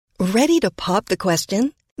Ready to pop the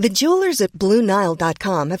question? The jewelers at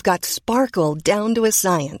BlueNile.com have got sparkle down to a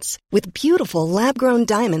science with beautiful lab-grown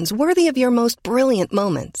diamonds worthy of your most brilliant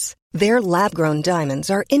moments. Their lab-grown diamonds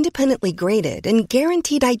are independently graded and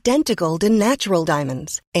guaranteed identical to natural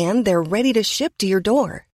diamonds, and they're ready to ship to your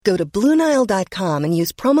door. Go to BlueNile.com and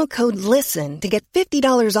use promo code LISTEN to get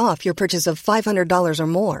 $50 off your purchase of $500 or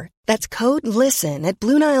more. That's code LISTEN at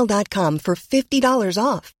BlueNile.com for $50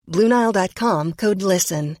 off. BlueNile.com, code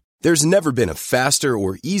LISTEN. There's never been a faster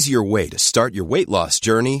or easier way to start your weight loss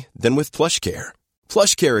journey than with PlushCare.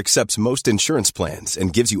 PlushCare accepts most insurance plans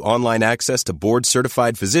and gives you online access to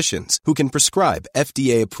board-certified physicians who can prescribe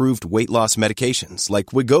FDA-approved weight loss medications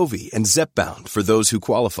like Wegovy and Zepbound for those who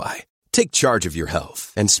qualify. Take charge of your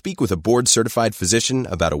health and speak with a board-certified physician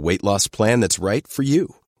about a weight loss plan that's right for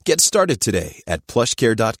you. Get started today at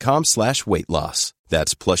plushcare.com/weight-loss.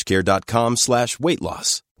 That's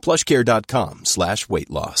plushcare.com/weight-loss.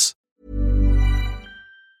 plushcare.com/weight-loss.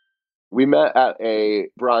 We met at a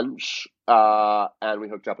brunch, and we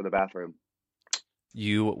hooked up in the bathroom.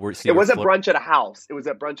 It wasn't brunch at a house. It was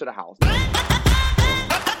at brunch at a house.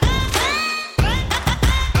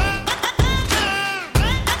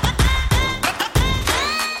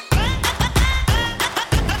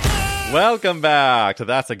 Welcome back to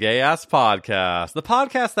That's a Gay Ass Podcast, the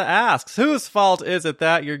podcast that asks, whose fault is it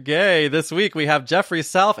that you're gay? This week we have Jeffrey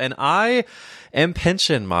Self, and I am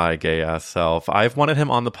pinching my gay ass self. I've wanted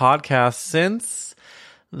him on the podcast since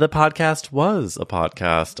the podcast was a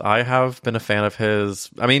podcast. I have been a fan of his,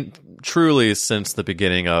 truly since the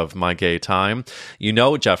beginning of my gay time. You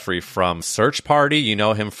know Jeffrey from Search Party. You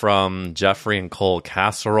know him from Jeffrey and Cole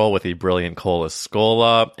Casserole with the brilliant Cole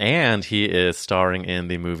Escola. And he is starring in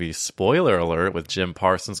the movie Spoiler Alert with Jim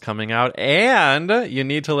Parsons coming out. And you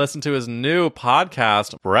need to listen to his new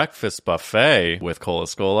podcast, Breakfast Buffet with Cole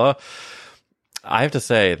Escola. I have to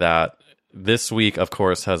say that this week, of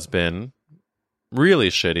course, has been really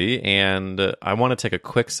shitty, and I want to take a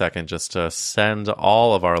quick second just to send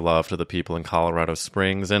all of our love to the people in Colorado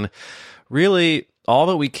Springs. And really, all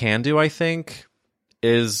that we can do, I think,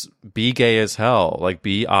 is be gay as hell. Like,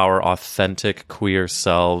 be our authentic queer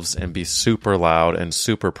selves and be super loud and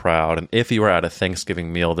super proud. And if you are at a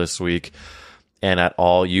Thanksgiving meal this week and at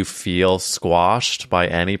all you feel squashed by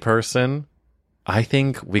any person, I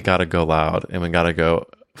think we gotta go loud and we gotta go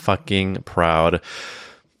fucking proud.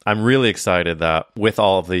 I'm really excited that with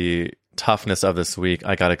all of the toughness of this week,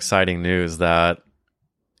 I got exciting news that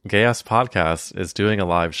Gay Ass Podcast is doing a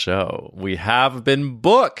live show. We have been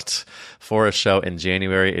booked for a show in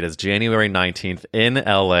January. It is January 19th in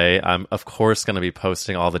LA. I'm, of course, going to be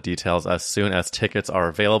posting all the details as soon as tickets are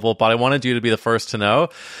available, but I wanted you to be the first to know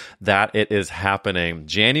that it is happening.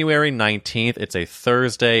 January 19th. It's a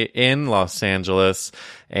Thursday in Los Angeles,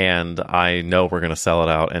 and I know we're going to sell it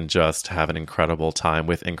out and just have an incredible time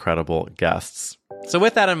with incredible guests. So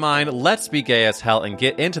with that in mind, let's be gay as hell and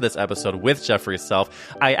get into this episode with Jeffrey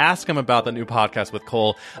Self. I ask him about the new podcast with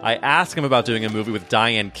Cole. I ask him about doing a movie with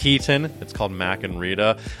Diane Keaton. It's called Mac and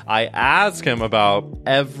Rita. I ask him about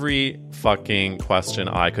every fucking question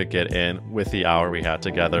I could get in with the hour we had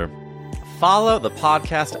together. Follow the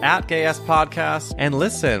podcast at Gay Ass Podcast. And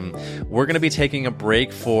listen, we're going to be taking a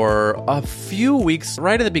break for a few weeks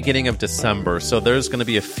right at the beginning of December. So there's going to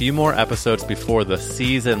be a few more episodes before the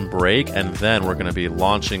season break. And then we're going to be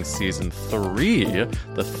launching season 3,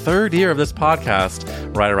 the third year of this podcast,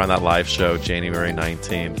 right around that live show, January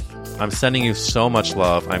 19th. I'm sending you so much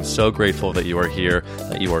love. I'm so grateful that you are here,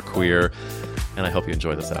 that you are queer. And I hope you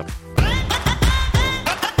enjoy this episode.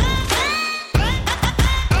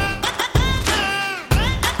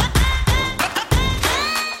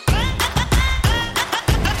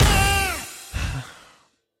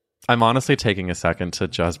 I'm honestly taking a second to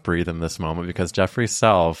just breathe in this moment because Jeffrey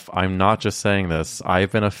Self, I'm not just saying this,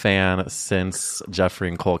 I've been a fan since Jeffrey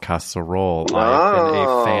and Cole Casserole. I've been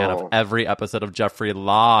a fan of every episode of Jeffrey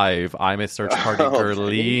Live. I'm a Search Party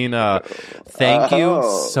Girlina. Thank you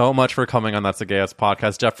so much for coming on That's a Gay Ass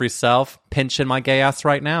Podcast. Jeffrey Self, pinching my gay ass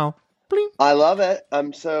right now. Bling. I love it.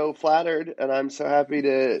 I'm so flattered and I'm so happy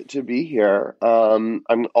to be here. I'm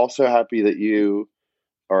also happy that you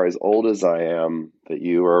are as old as I am, that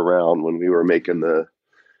you were around when we were making the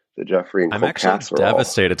Jeffrey and Cole Casserole. I'm actually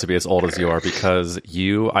devastated to be as old as you are because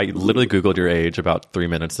I literally Googled your age about 3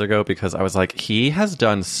 minutes ago because I was like, he has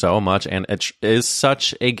done so much and it is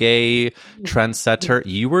such a gay trendsetter.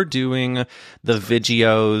 You were doing the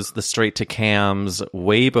videos, the straight to cams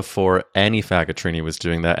way before any faggotrini was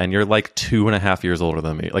doing that. And you're like 2.5 years older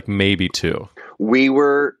than me, like maybe 2. We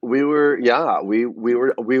were at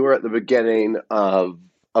the beginning of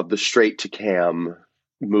the straight to cam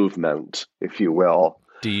movement, if you will.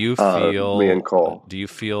 Do you feel me and Cole. Do you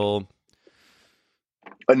feel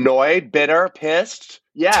annoyed, bitter, pissed?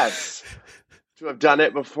 Yes. To have done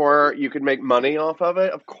it before you could make money off of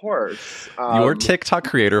it? Of course. Your TikTok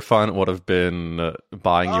creator fund would have been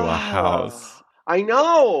buying you a house. I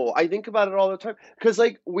know. I think about it all the time. Because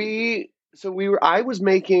like I was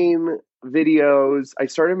making videos. I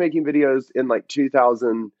started making videos in like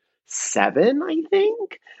 2007, I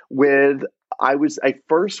think, I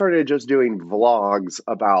first started just doing vlogs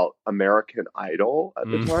about American Idol at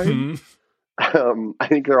the time. I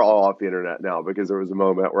think they're all off the internet now because there was a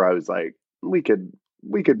moment where I was like, we could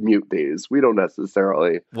mute these. We don't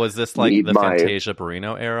necessarily. Was this like the Fantasia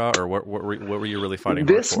Barrino era, or what were you really fighting?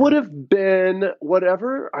 This would have been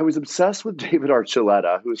whatever. I was obsessed with David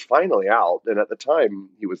Archuleta, who was finally out, and at the time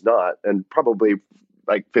he was not, and probably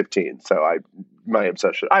like 15. So my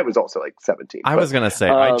obsession. I was also like 17. I was gonna say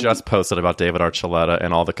I just posted about David Archuleta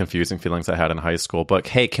and all the confusing feelings I had in high school. But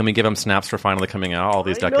hey, can we give him snaps for finally coming out all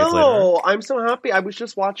these decades later? No, I'm so happy. I was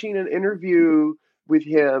just watching an interview with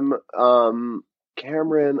him.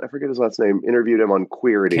 Cameron, I forget his last name, interviewed him on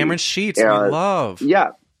Queerity. Cameron Sheets, we love.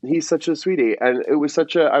 Yeah, he's such a sweetie, and it was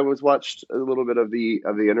I watched a little bit of the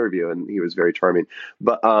interview, and he was very charming.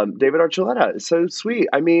 But David Archuleta is so sweet.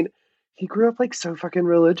 I mean, he grew up like so fucking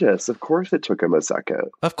religious. Of course, it took him a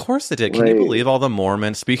second. Of course it did. Can you believe all the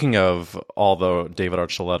Mormons? Speaking of all the David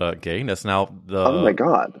Archuleta gayness, now oh my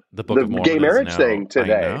god, the Book of Mormon gay marriage thing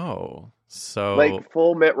today. I know. So like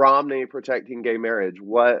full Mitt Romney protecting gay marriage.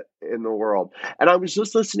 What in the world? And I was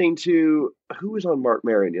just listening to who was on Mark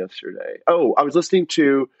Maron yesterday. Oh, I was listening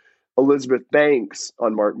to Elizabeth Banks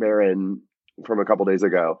on Mark Maron from a couple days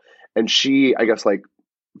ago, and she, I guess, like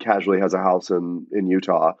casually has a house in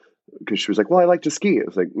Utah because she was like, "Well, I like to ski." I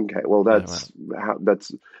was like, "Okay, well, that's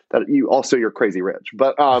you also you're crazy rich."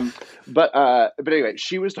 But anyway,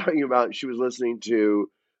 she was talking about she was listening to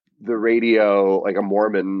the radio, like a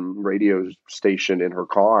Mormon radio station in her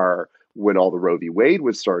car when all the Roe v. Wade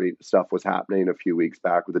stuff was happening a few weeks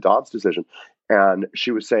back with the Dobbs decision. And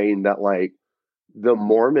she was saying that like the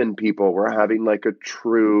Mormon people were having like a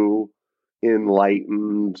true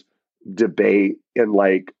enlightened debate and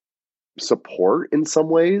like support in some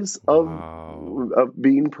ways of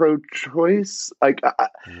being pro-choice. Like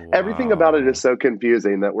everything about it is so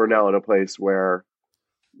confusing that we're now in a place where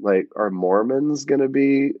like, are Mormons going to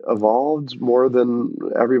be evolved more than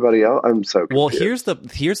everybody else? I'm so confused. Well,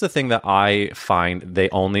 here's the thing that I find they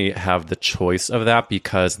only have the choice of that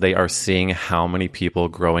because they are seeing how many people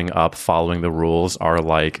growing up following the rules are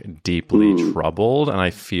like deeply troubled. And I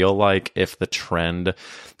feel like if the trend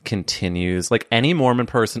continues, like any Mormon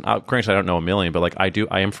person, granted I don't know a million, but like I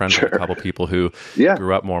am friends with a couple people who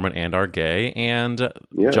grew up Mormon and are gay, and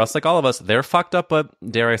just like all of us, they're fucked up, but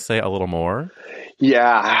dare I say a little more.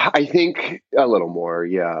 Yeah, I think a little more.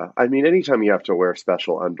 Yeah, I mean, anytime you have to wear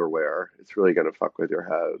special underwear, it's really going to fuck with your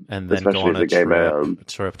head. And then especially go on as a gay man.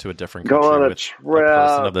 Trip to a different country go on a with trip. A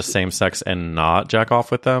person of the same sex and not jack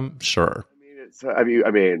off with them. Sure. I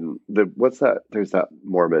mean, what's that? There's that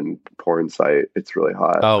Mormon porn site. It's really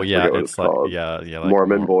hot. Oh yeah, it's like called. like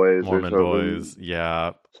Mormon Boys. Mormon Boys.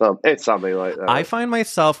 Yeah. It's something like that. I find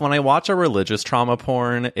myself when I watch a religious trauma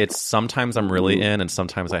porn, it's sometimes I'm really in, and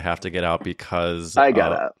sometimes I have to get out because I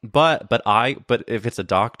got it. But if it's a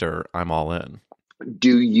doctor, I'm all in.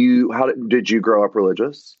 Did you grow up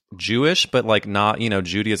religious? Jewish, but like not,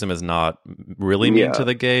 Judaism is not really mean to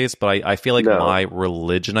the gays, but I feel like my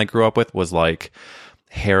religion I grew up with was like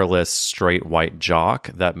hairless, straight white jock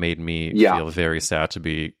that made me feel very sad to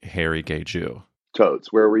be hairy gay Jew.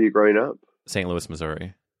 Totes. Where were you growing up? St. Louis,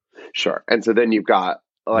 Missouri. Sure. And so then you've got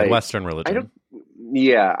like Western religion.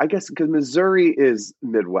 I guess because Missouri is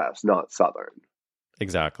Midwest, not Southern.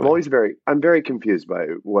 Exactly. I'm very confused by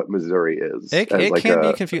what Missouri is. It can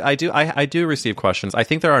be confused. I do receive questions. I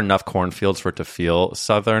think there are enough cornfields for it to feel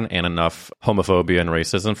Southern and enough homophobia and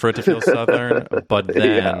racism for it to feel Southern. But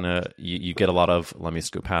then you get a lot of let me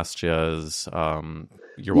scoop past yous.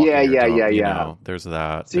 You're walking your dog, there's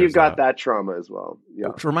that. So you've got that trauma as well. Yeah.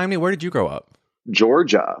 Remind me, where did you grow up?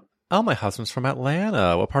 Georgia. Oh, my husband's from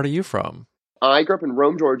Atlanta. What part are you from? I grew up in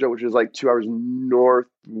Rome, Georgia, which is like 2 hours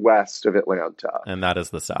northwest of Atlanta. And that is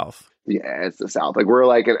the South. Yeah, it's the South. Like we're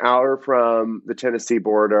like an hour from the Tennessee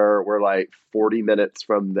border. We're like 40 minutes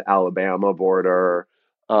from the Alabama border.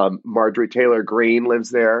 Marjorie Taylor Greene lives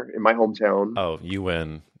there in my hometown. Oh, you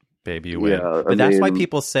win. Baby, you win. Yeah, but that's why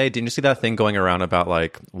people say, didn't you see that thing going around about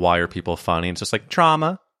like, why are people funny? It's just like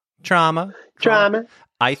trauma.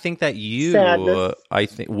 I think that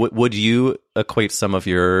would you equate some of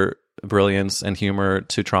your brilliance and humor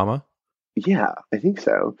to trauma? Yeah, I think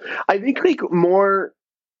so. I think like more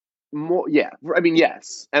more, yeah. I mean,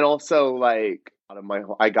 yes, and also like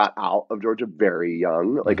I got out of Georgia very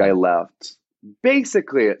young. Like I left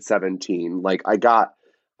basically at 17. Like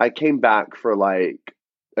I came back for like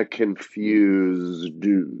a confused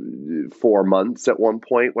 4 months at one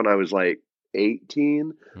point when I was like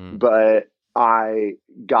 18, but I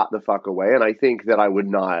got the fuck away. And I think that I would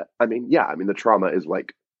not, I mean, yeah, I mean, the trauma is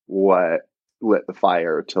like what lit the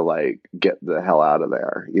fire to like get the hell out of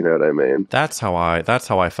there. You know what I mean? That's how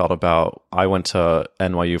I felt about, I went to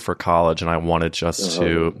NYU for college and I wanted just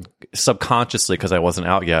to subconsciously, because I wasn't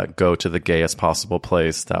out yet, go to the gayest possible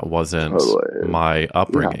place that wasn't my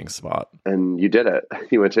upbringing spot. And you did it.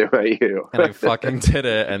 You went to NYU. And I fucking did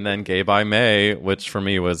it. And then Gay by May, which for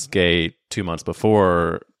me was gay 2 months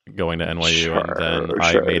before going to NYU. And then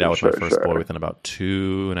I made out with my first boy within about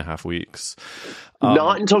 2.5 weeks.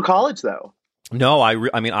 Not until college though. No, I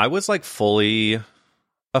mean, I was like fully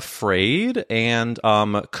afraid and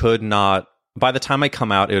could not. By the time I come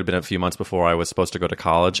out, it would have been a few months before I was supposed to go to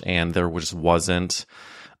college, and there just wasn't.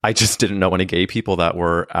 I just didn't know any gay people that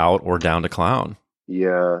were out or down to clown.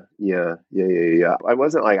 Yeah. I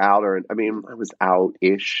wasn't like out, or I mean, I was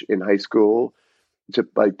out-ish in high school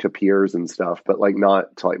to peers and stuff, but like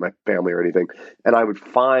not to like my family or anything. And I would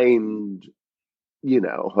find,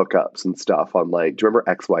 hookups and stuff on like, do you remember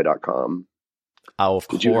XY.com? Oh, of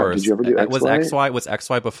course. Did you ever do XY? Was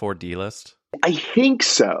XY before D-List? I think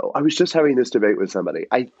so. I was just having this debate with somebody.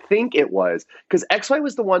 I think it was because XY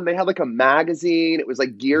was the one, they had like a magazine. It was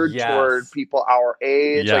like geared toward people our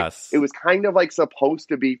age. Yes. Like, it was kind of like supposed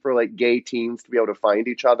to be for like gay teens to be able to find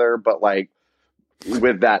each other. But like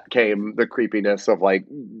with that came the creepiness of like,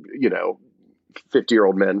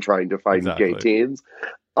 50-year-old men trying to find gay teens.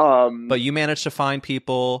 But you managed to find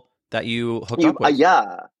people that you hooked up with.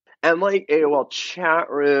 Yeah. And like AOL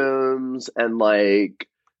chat rooms and like,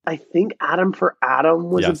 I think Adam4Adam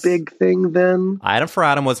was a big thing then.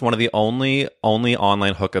 Adam4Adam was one of the only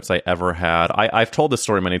online hookups I ever had. I've told this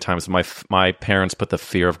story many times. My parents put the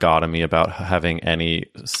fear of God in me about having any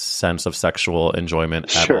sense of sexual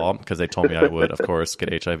enjoyment at all, because they told me I would, of course,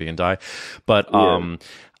 get HIV and die. But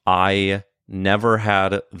I never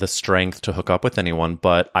had the strength to hook up with anyone,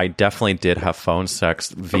 but I definitely did have phone sex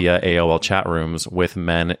via AOL chat rooms with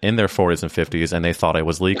men in their 40s and 50s, and they thought I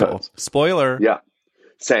was legal. Spoiler. Yeah.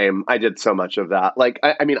 Same. I did so much of that. Like,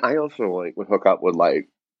 I mean, I also like would hook up with like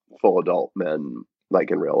full adult men,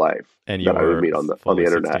 like in real life, and that I would meet on the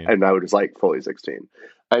internet, 16. And I was like fully 16.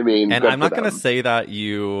 I mean, and I'm not going to say that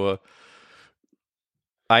you.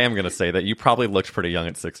 I am going to say that you probably looked pretty young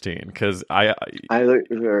at 16, because I looked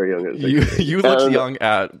very young at 16. You looked young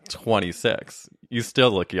at 26. You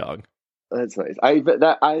still look young. That's nice. I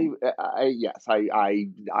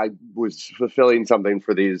was fulfilling something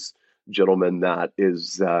for these gentlemen that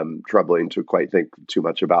is troubling to quite think too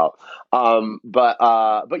much about. But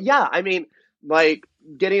yeah, I mean, like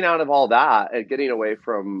getting out of all that and getting away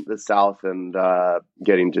from the South and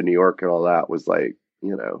getting to New York and all that was like,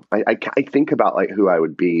 I think about like who I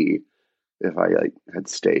would be if I like had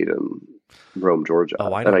stayed in Rome, Georgia.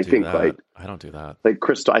 Oh, I don't do that. I don't do that. Like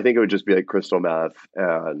crystal, I think it would just be like crystal meth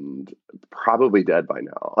and probably dead by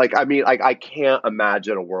now. Like, I mean, like I can't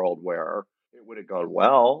imagine a world where it would have gone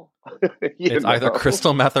well. It's either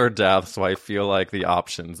crystal meth or death, so I feel like the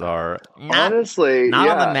options are honestly not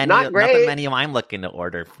on the menu. Not great. Not the menu I'm looking to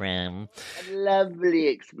order from. A lovely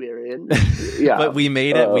experience. Yeah, but we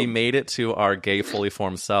made it. We made it to our gay, fully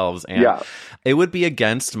formed selves, and it would be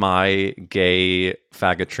against my gay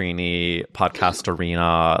faggotrini podcast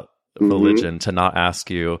arena religion to not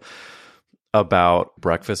ask you about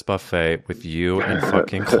Breakfast Buffet with you and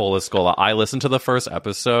fucking Cola Scola. I listened to the first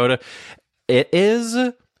episode. It is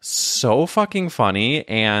so fucking funny,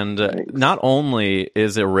 and not only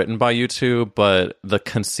is it written by you two, but the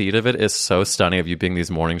conceit of it is so stunning of you being these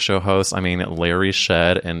morning show hosts. I mean, Larry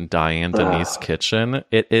Shed and Diane Denise Kitchen.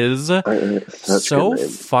 It is so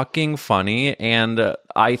fucking funny, and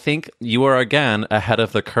I think you are, again, ahead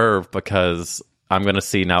of the curve, because I'm going to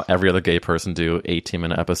see now every other gay person do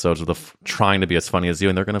 18-minute episodes of trying to be as funny as you,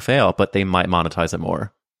 and they're going to fail, but they might monetize it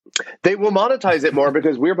more. They will monetize it more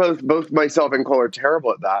because we're both myself and Cole are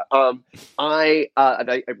terrible at that. I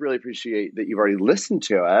really appreciate that you've already listened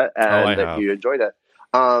to it and that you enjoyed it.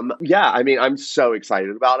 Yeah, I mean, I'm so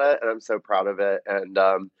excited about it and I'm so proud of it. And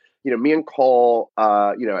me and Cole,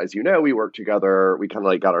 as you know, we worked together. We kind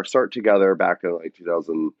of like got our start together back in like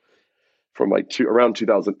 2000, from like around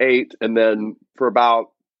 2008, and then for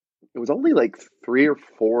about. It was only like 3 or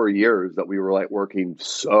 4 years that we were like working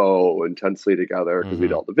so intensely together because we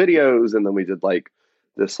did all the videos, and then we did like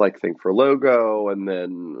this like thing for logo, and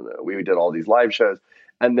then we did all these live shows.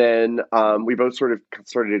 And then we both sort of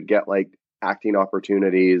started to get like acting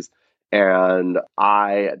opportunities. And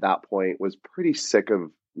I, at that point, was pretty sick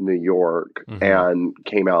of New York and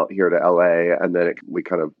came out here to LA. And then we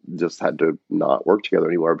kind of just had to not work together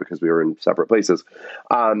anymore because we were in separate places.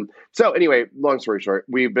 So anyway, long story short,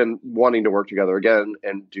 we've been wanting to work together again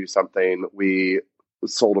and do something. We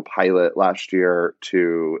sold a pilot last year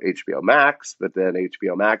to HBO Max, but then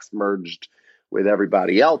HBO Max merged with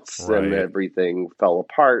everybody else and everything fell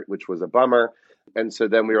apart, which was a bummer. And so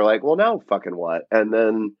then we were like, well, now fucking what? And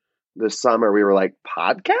then this summer we were like,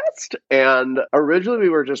 podcast? And originally we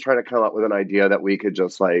were just trying to come up with an idea that we could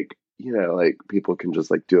just like, you know, like people can just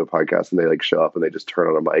like do a podcast and they like show up and they just turn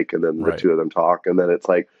on a mic and then the two of them talk. And then it's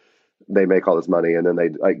like, they make all this money and then they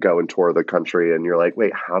like go and tour the country and you're like,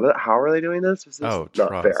 wait, how are they doing this? This is not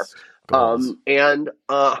fair.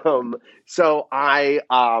 So I,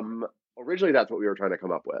 originally that's what we were trying to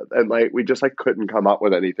come up with. And like, we just like couldn't come up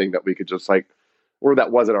with anything that we could just like, or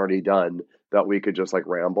that wasn't already done that we could just like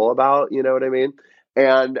ramble about, you know what I mean?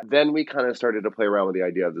 And then we kind of started to play around with the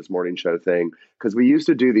idea of this morning show thing. Cause we used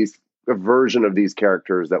to do a version of these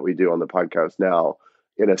characters that we do on the podcast now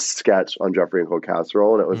in a sketch on Jeffery and Cold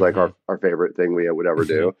Casserole. And it was like our favorite thing we would ever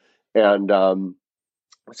do. And,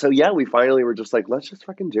 so yeah, we finally were just like, let's just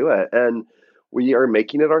fucking do it. And we are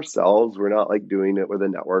making it ourselves. We're not like doing it with a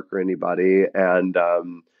network or anybody. And,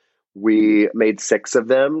 we made 6 of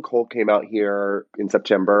them. Cole came out here in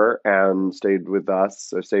September and stayed with us.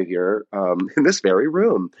 So stayed here in this very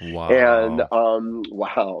room. Wow.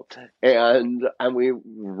 And we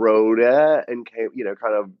wrote it and came, you know,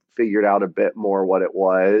 kind of figured out a bit more what it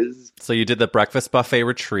was. So you did the breakfast buffet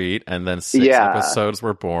retreat, and then 6 episodes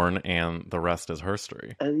were born, and the rest is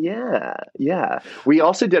history. And yeah. We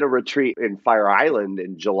also did a retreat in Fire Island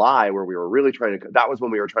in July where we were really that was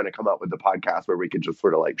when we were trying to come up with the podcast where we could just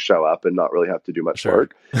sort of like show up and not really have to do much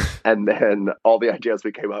work. And then all the ideas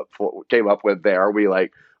we came up with there, we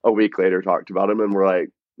like a week later talked about them and we're like,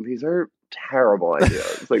 these are terrible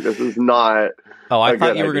ideas. Like, this is not. Oh, I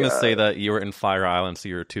thought you were going to say that you were in Fire Island, so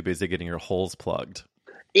you were too busy getting your holes plugged.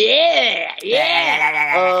 Yeah.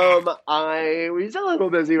 I was a little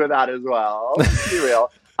busy with that as well. To be real,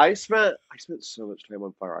 I spent so much time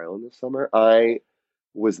on Fire Island this summer. I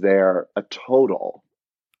was there a total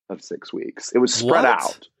of 6 weeks. It was spread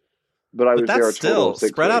out, but I was there a total of 6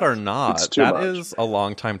 weeks. Spread out or not, that much. Is a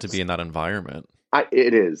long time to be in that environment.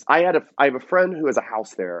 It is. I have a friend who has a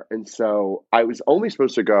house there, and so I was only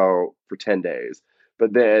supposed to go for 10 days,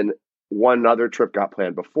 but then one other trip got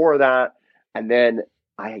planned before that, and then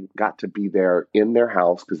I got to be there in their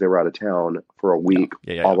house because they were out of town for a week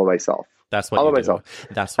all by myself. That's what all you by myself.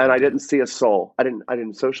 That's what and I didn't see a soul. I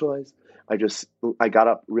didn't socialize. I got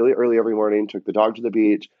up really early every morning, took the dog to the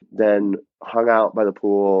beach, then hung out by the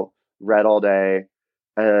pool, read all day,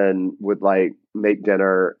 and would like make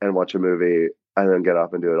dinner and watch a movie. And then get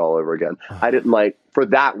up and do it all over again. For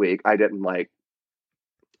that week, I didn't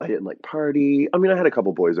party. I mean, I had a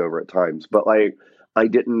couple boys over at times, but like, I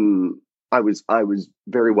was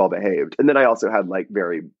very well behaved. And then I also had like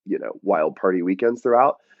very, you know, wild party weekends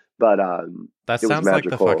throughout. But that sounds like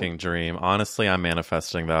the fucking dream. Honestly, I'm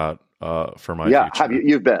manifesting that for my future.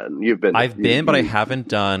 You've been. I've been, but I haven't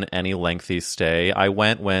done any lengthy stay. I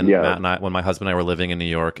went when when my husband and I were living in New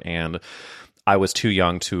York, and I was too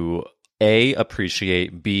young to A,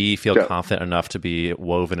 appreciate, B, feel confident enough to be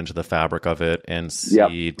woven into the fabric of it, and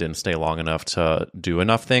C, didn't stay long enough to do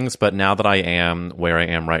enough things. But now that I am where I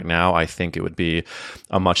am right now, I think it would be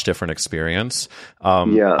a much different experience.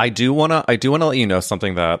 I do want to let you know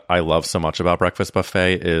something that I love so much about Breakfast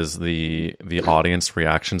Buffet is the audience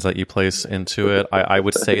reactions that you place into it. I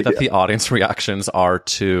would say that the audience reactions are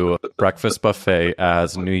to Breakfast Buffet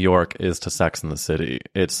as New York is to Sex and the City.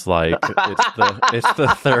 It's like it's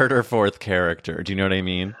the third or fourth character. Do you know what I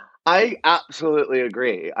mean? I absolutely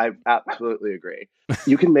agree.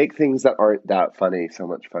 You can make things that aren't that funny so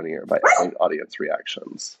much funnier by adding audience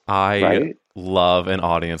reactions. I love an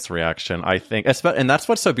audience reaction. I think, and that's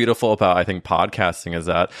what's so beautiful about, I think, podcasting is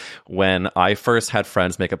that when I first had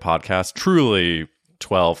friends make a podcast, truly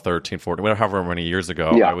 12, 13, 14, however many years ago,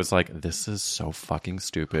 I was like, this is so fucking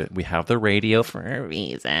stupid. We have the radio for a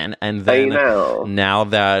reason. And then now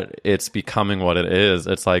that it's becoming what it is,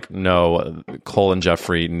 it's like, no, Cole and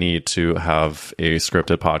Jeffrey need to have a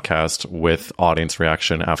scripted podcast with audience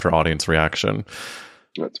reaction after audience reaction.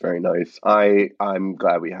 That's very nice. I'm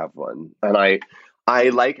glad we have one. And I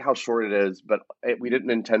like how short it is, but we didn't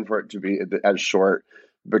intend for it to be as short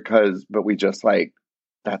but we just like,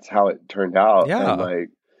 that's how it turned out. Yeah.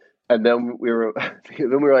 And then we were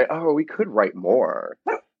like, oh, we could write more.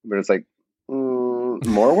 But it's like,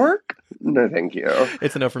 More work? No, thank you.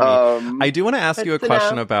 It's a no for me. I do want to ask you a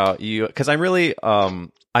question about you, because I'm really,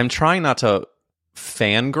 I'm trying not to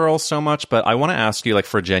fangirl so much, but I want to ask you, like,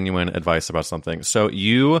 for genuine advice about something. So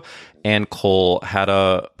you and Cole had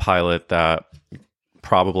a pilot that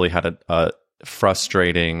probably had a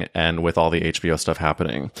frustrating end with all the HBO stuff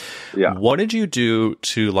happening. Yeah. What did you do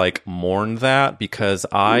to, like, mourn that? Because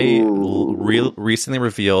I recently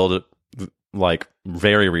revealed, like,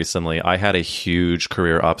 very recently, I had a huge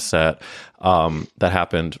career upset that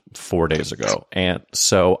happened 4 days ago. And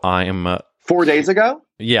so I'm 4 days ago?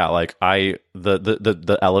 Yeah, like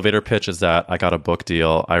the elevator pitch is that I got a book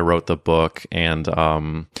deal. I wrote the book and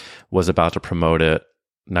was about to promote it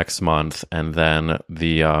next month, and then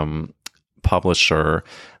the publisher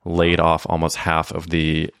laid off almost half of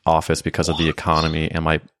the office because of the economy, and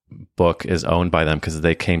my book is owned by them because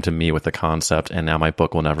they came to me with the concept, and now my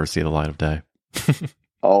book will never see the light of day.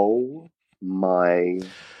 Oh my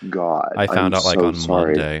God. I found out, like, so on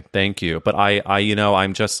sorry. Monday. Thank you. But I, you know,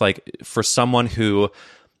 I'm just like, for someone who,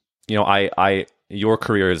 you know, your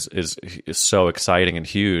career is so exciting and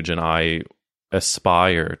huge, and I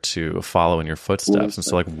aspire to follow in your footsteps. And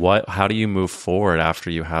so, like, how do you move forward after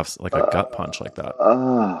you have, like, a gut punch like that?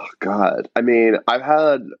 Oh God. I mean, I've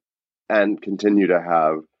had and continue to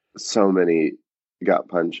have so many gut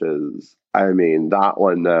punches. I mean, that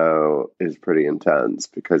one, though, is pretty intense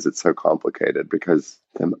because it's so complicated, because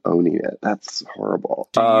them owning it, that's horrible.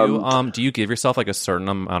 Do you give yourself, like, a certain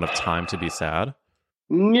amount of time to be sad?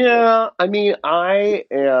 Yeah, I mean, I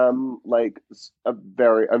am like I'm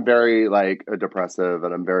very like a depressive,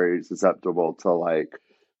 and I'm very susceptible to like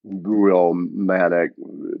real manic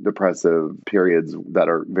depressive periods that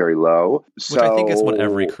are very low. Which I think is what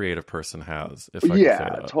every creative person has, if I can say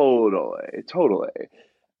that. Totally.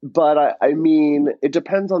 But I mean, it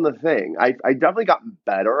depends on the thing. I definitely got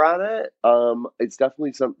better at it. It's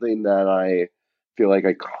definitely something that I feel like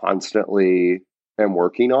I constantly am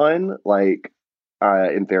working on, like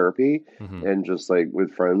in therapy and just like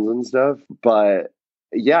with friends and stuff. But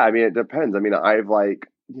yeah, I mean, it depends. I mean, I've like,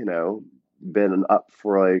 you know, been up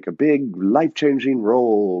for like a big life-changing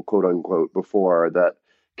role, quote unquote, before that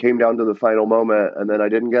came down to the final moment, and then I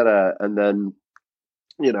didn't get it, and then,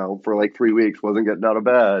 you know, for like 3 weeks wasn't getting out of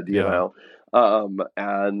bed, you know.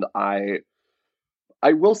 And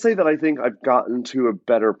I will say that I think I've gotten to a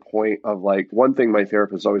better point of like, one thing my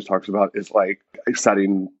therapist always talks about is like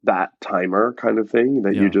setting that timer kind of thing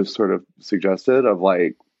that you just sort of suggested, of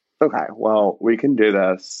like, okay, well, we can do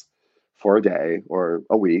this for a day or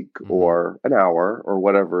a week or an hour or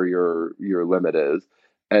whatever your limit is,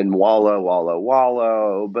 and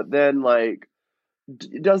wallow. But then, like,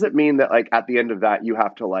 it doesn't mean that like at the end of that you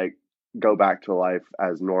have to like go back to life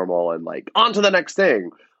as normal and like on to the next thing.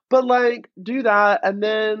 But like, do that, and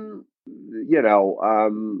then, you know,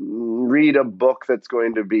 read a book that's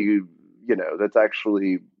going to be, you know, that's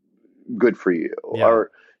actually good for you.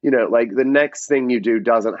 Or, you know, like, the next thing you do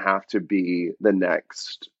doesn't have to be the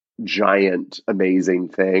next giant amazing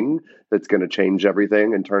thing that's going to change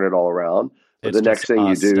everything and turn it all around. But the next thing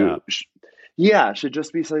you do should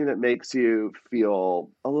just be something that makes you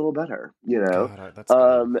feel a little better, you know. God, that's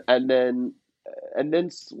good. And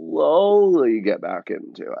then slowly get back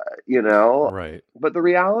into it, you know? Right. But the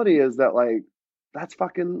reality is that, like, that's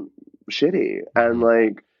fucking shitty. And,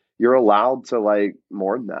 like, you're allowed to, like,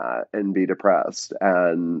 mourn that and be depressed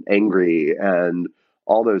and angry and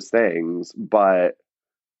all those things. But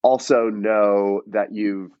also know that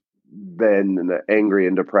you've been angry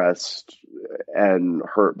and depressed and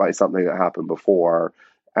hurt by something that happened before,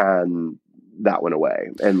 and that went away.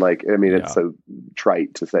 And like, I mean, it's so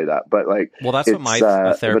trite to say that, but like, well, that's what my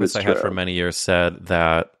therapist I had for many years said,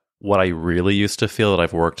 that what I really used to feel that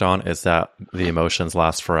I've worked on is that the emotions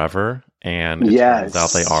last forever. And it turns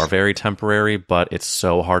out they are very temporary, but it's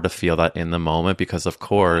so hard to feel that in the moment, because of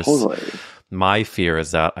course my fear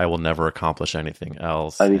is that I will never accomplish anything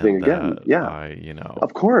else. Anything again. You know,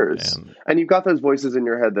 of course. And you've got those voices in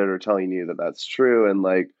your head that are telling you that that's true. And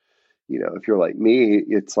like, you know, if you're like me,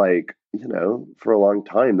 it's like, you know, for a long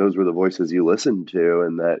time, those were the voices you listened to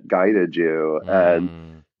and that guided you.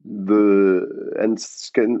 And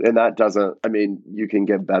that doesn't, I mean, you can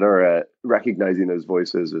get better at recognizing those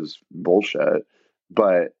voices as bullshit,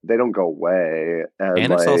 but they don't go away.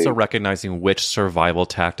 And it's also recognizing which survival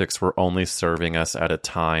tactics were only serving us at a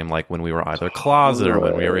time, like when we were either closeted or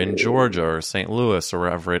when we were in Georgia or St. Louis or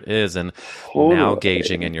wherever it is, and now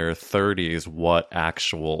gauging in your 30s what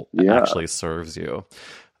actually serves you.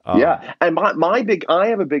 And I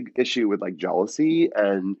have a big issue with like jealousy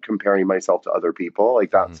and comparing myself to other people. Like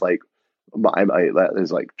that's like that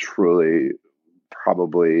is like truly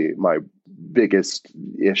probably my biggest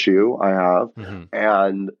issue I have. Mm-hmm.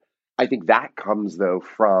 And I think that comes though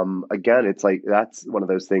from, again, it's like, that's one of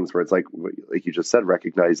those things where it's like you just said,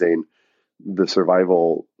 recognizing the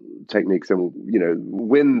survival techniques and, you know,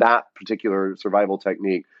 when that particular survival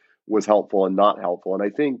technique was helpful and not helpful. And I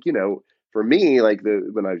think, you know, for me, like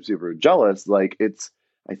when I'm super jealous, like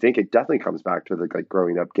I think it definitely comes back to the like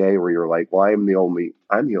growing up gay where you're like, well, I'm the only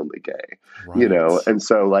gay, Right. you know? And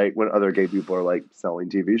so like when other gay people are like selling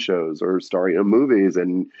TV shows or starring in movies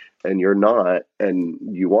and you're not, and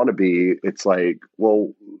you want to be, it's like,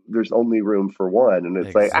 well, there's only room for one. And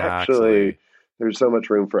it's like, actually, there's so much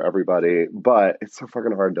room for everybody, but it's so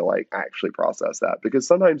fucking hard to like actually process that because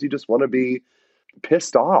sometimes you just want to be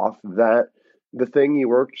pissed off that the thing you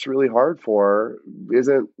worked really hard for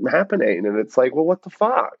isn't happening. And it's like, well, what the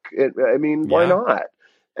fuck? Why not?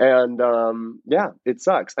 And yeah, it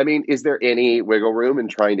sucks. I mean, is there any wiggle room in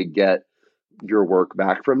trying to get your work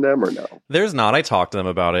back from them or no? There's not. I talked to them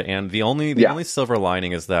about it. And the only silver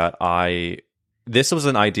lining is that this was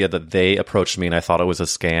an idea that they approached me and I thought it was a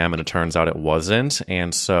scam and it turns out it wasn't.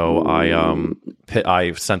 And so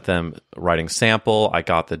I sent them writing sample. I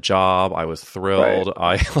got the job. I was thrilled.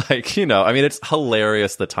 Right. It's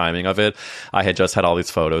hilarious, the timing of it. I had just had all these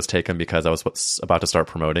photos taken because I was about to start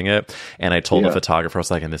promoting it. And I told the photographer, I was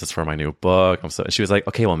like, and this is for my new book. She was like,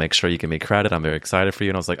 okay, well, make sure you give me credit. I'm very excited for you.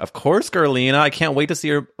 And I was like, of course, Gerlina, I can't wait to see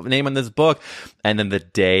your name in this book. And then the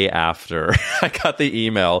day after I got the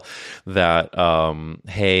email that,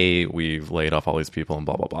 hey, we've laid off all these people and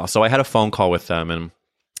blah, blah, blah. So I had a phone call with them and,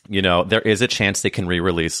 you know, there is a chance they can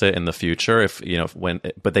re-release it in the future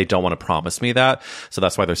but they don't want to promise me that. So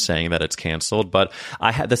that's why they're saying that it's canceled. But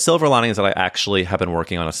the silver lining is that I actually have been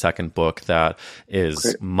working on a second book that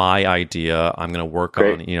is my idea. I'm going to work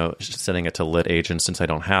on, you know, sending it to lit agents since I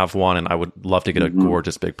don't have one. And I would love to get a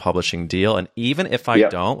gorgeous big publishing deal. And even if I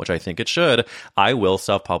don't, which I think it should, I will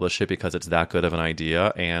self-publish it because it's that good of an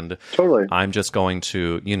idea. And I'm just going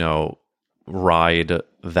to, you know, ride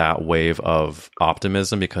that wave of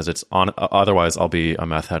optimism because it's on. Otherwise, I'll be a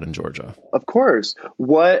meth head in Georgia. Of course.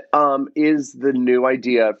 What is the new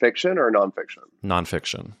idea? Fiction or nonfiction?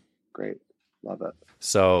 Nonfiction. Great, love it.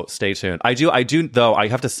 So stay tuned. I do though. I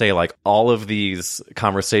have to say, like, all of these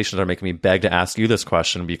conversations are making me beg to ask you this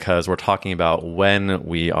question because we're talking about when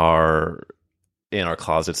we are in our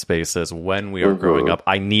closet spaces, when we are growing up.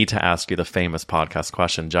 I need to ask you the famous podcast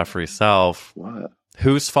question, Jeffrey Self. What?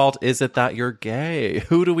 Whose fault is it that you're gay?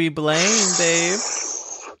 Who do we blame, babe?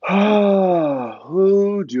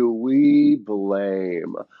 Who do we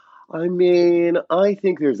blame? I mean, I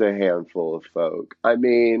think there's a handful of folk. I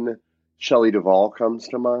mean, Shelley Duvall comes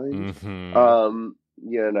to mind. Mm-hmm.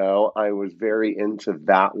 You know, I was very into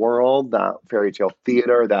that world, that fairy tale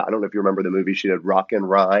theater, that, I don't know if you remember the movie she did, Rock and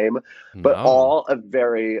Rhyme, but all a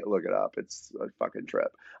very, look it up, it's a fucking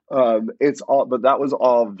trip. But that was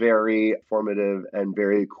all very formative and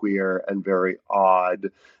very queer and very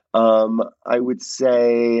odd. I would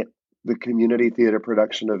say the community theater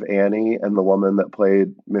production of Annie and the woman that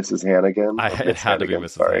played Mrs. Hannigan. It had to be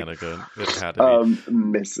Mrs. Hannigan. It had to be.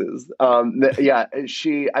 Mrs. Yeah,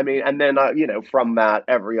 she, I mean, and then, you know, from that,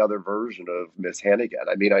 every other version of Miss Hannigan.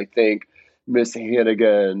 I mean, I think Miss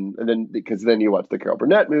Hannigan, and then, because then you watch the Carol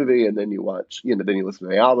Burnett movie, and then you watch, you know, then you listen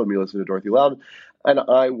to the album, you listen to Dorothy Loudon. And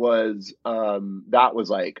I was, that was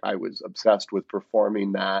like, I was obsessed with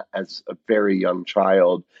performing that as a very young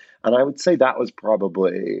child. And I would say that was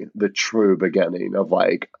probably the true beginning of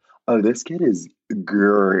like, oh, this kid is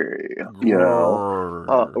gay, you know?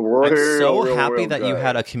 I'm so happy that you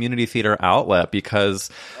had a community theater outlet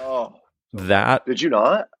because that... Did you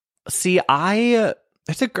not? See, I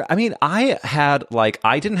had like,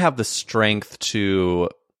 I didn't have the strength to...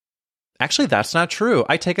 Actually, that's not true.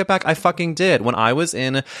 I take it back. I fucking did. When I was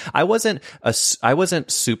I wasn't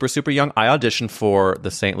super, super young. I auditioned for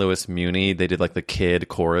the St. Louis Muni. They did like the kid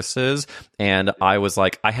choruses. And I was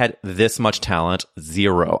like, I had this much talent,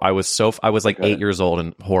 zero. I was like 8 years old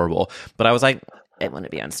and horrible. But I was like, I want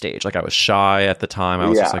to be on stage. Like I was shy at the time. I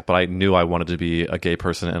was just like, but I knew I wanted to be a gay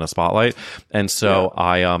person in a spotlight. And so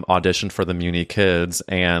I auditioned for the Muni Kids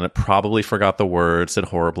and probably forgot the words, did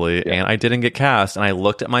horribly. And I didn't get cast. And I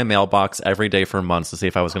looked at my mailbox every day for months to see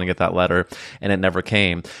if I was going to get that letter. And it never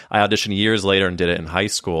came. I auditioned years later and did it in high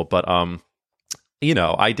school. But, you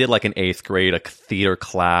know, I did like an 8th grade, a theater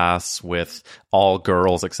class with all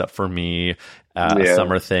girls except for me.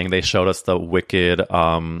 Summer thing. They showed us the Wicked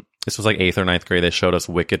this was like 8th or 9th grade. They showed us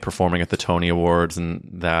Wicked performing at the Tony Awards, and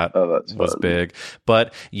that was big.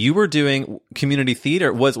 But you were doing community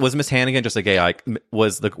theater. Was Miss Hannigan just a gay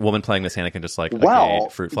was the woman playing Miss Hannigan just like a gay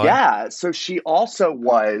fruit fly? Yeah. So she also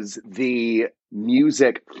was the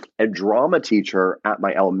music and drama teacher at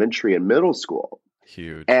my elementary and middle school.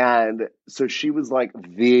 Huge. And so she was like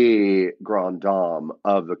the grande dame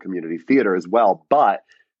of the community theater as well. But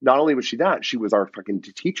not only was she that, she was our fucking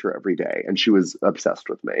teacher every day. And she was obsessed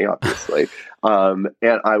with me, obviously. And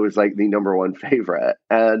I was like the number one favorite.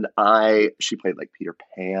 And she played like Peter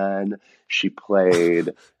Pan. She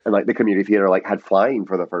played, and like the community theater like had flying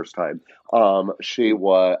for the first time. She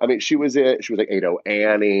was like Ado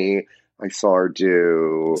Annie. I saw her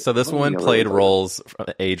do. So this woman played roles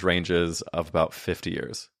age ranges of about 50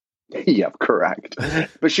 years. Yeah, correct.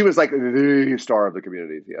 But she was like the star of the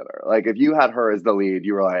community theater. Like if you had her as the lead,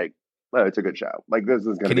 you were like, "Oh, it's a good show. Like this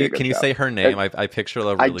is going to be a good show." Can you say her name? I picture a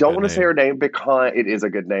really I don't want to name. say her name because it is a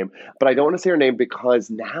good name, but I don't want to say her name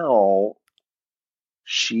because now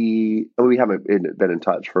we haven't been in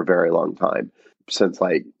touch for a very long time since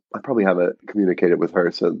like I probably haven't communicated with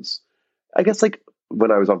her since I guess like when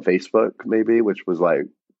I was on Facebook, maybe, which was like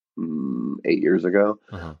 8 years ago.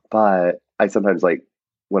 Uh-huh. But I sometimes like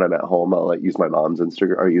when I'm at home, I'll like use my mom's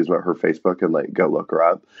Instagram or use her Facebook and like go look her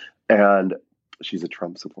up. And she's a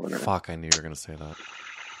Trump supporter. Fuck, I knew you were going to say that.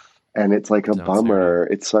 And it's like a bummer.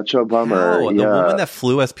 It's such a bummer. How? The woman that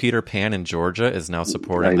flew as Peter Pan in Georgia is now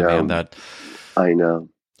supporting the man that. I know.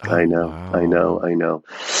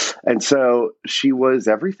 And so she was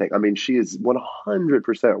everything. I mean, she is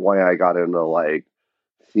 100% why I got into like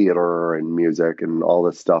theater and music and all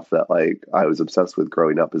this stuff that like I was obsessed with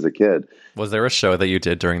growing up as a kid. Was there a show that you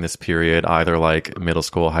did during this period, either like middle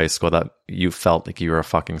school, high school, that you felt like you were a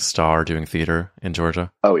fucking star doing theater in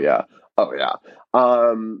Georgia? Oh yeah.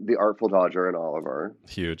 The Artful Dodger and Oliver.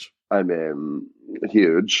 Huge. I mean,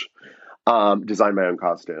 huge. Designed my own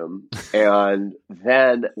costume. And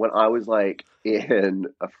then when I was like I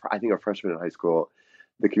think a freshman in high school,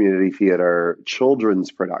 the community theater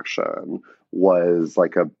children's production was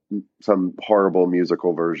like some horrible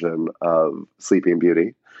musical version of Sleeping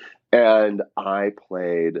Beauty. And I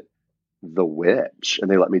played the witch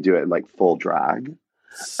and they let me do it in like full drag.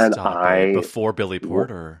 Before Billy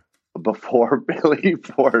Porter.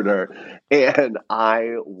 And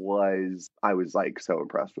I was like so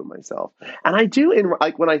impressed with myself. And I do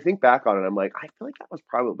when I think back on it, I'm like, I feel like that was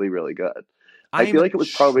probably really good. I feel like it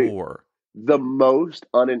was probably the most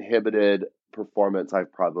uninhibited performance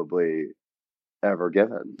I've probably ever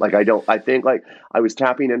given. Like I think like I was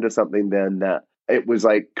tapping into something then that it was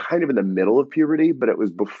like kind of in the middle of puberty, but it was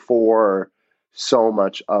before so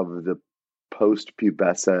much of the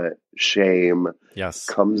post-pubescent shame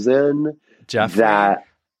comes in. Jeffrey,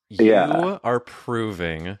 you are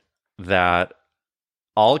proving that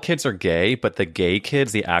all kids are gay, but the gay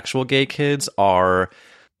kids, the actual gay kids, are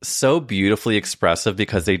so beautifully expressive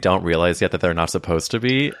because they don't realize yet that they're not supposed to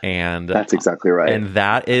be. And that's exactly right. And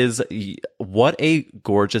that is what a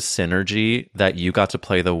gorgeous synergy that you got to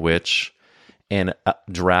play the witch in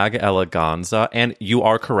Drag Eleganza. And you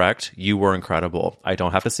are correct. You were incredible. I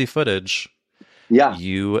don't have to see footage. Yeah.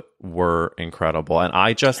 You were incredible. And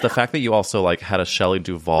the fact that you also like had a Shelley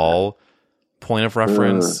Duvall point of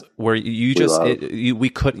reference where you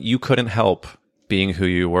couldn't help being who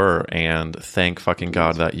you were, and thank fucking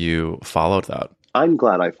God that you followed that. I'm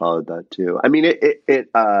glad I followed that too. I mean,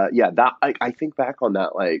 I think back on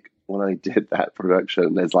that, like when I did that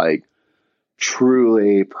production as like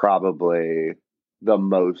truly probably the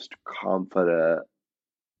most confident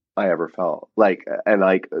I ever felt. Like, and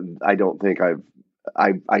like, I don't think I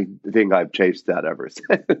think I've chased that ever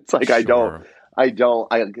since. Like, sure.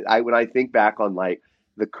 When I think back on like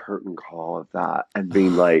the curtain call of that and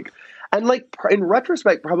being like, and like in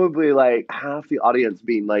retrospect, probably like half the audience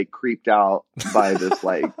being like creeped out by this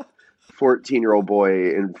like 14-year-old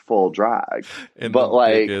boy in full drag, but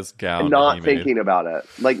like not thinking about it,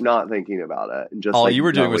 and just all like, you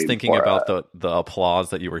were doing was thinking about the applause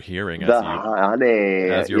that you were hearing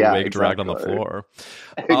as your wig dragged on the floor.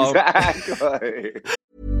 Exactly.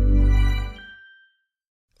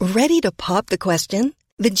 Ready to pop the question?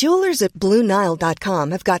 The jewelers at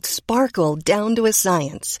BlueNile.com have got sparkle down to a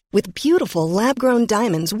science with beautiful lab-grown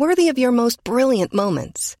diamonds worthy of your most brilliant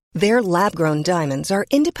moments. Their lab-grown diamonds are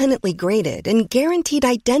independently graded and guaranteed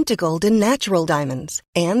identical to natural diamonds,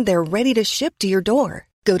 and they're ready to ship to your door.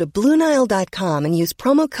 Go to BlueNile.com and use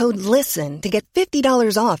promo code LISTEN to get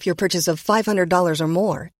 $50 off your purchase of $500 or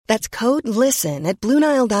more. That's code LISTEN at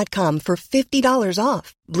BlueNile.com for $50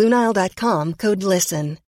 off. BlueNile.com, code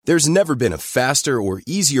LISTEN. There's never been a faster or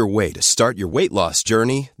easier way to start your weight loss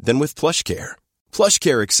journey than with PlushCare.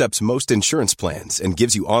 PlushCare accepts most insurance plans and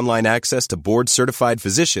gives you online access to board-certified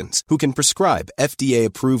physicians who can prescribe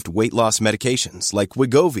FDA-approved weight loss medications like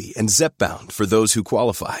Wegovy and Zepbound for those who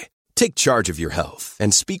qualify. Take charge of your health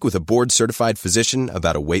and speak with a board-certified physician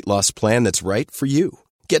about a weight loss plan that's right for you.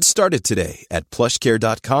 Get started today at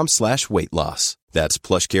plushcare.com/weight loss. That's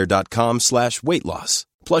plushcare.com/weight loss.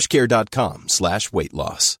 plushcare.com/weight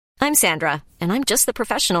loss. I'm Sandra, and I'm just the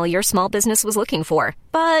professional your small business was looking for.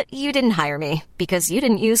 But you didn't hire me because you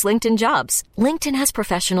didn't use LinkedIn Jobs. LinkedIn has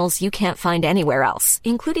professionals you can't find anywhere else,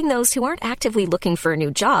 including those who aren't actively looking for a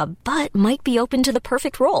new job, but might be open to the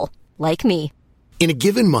perfect role, like me. In a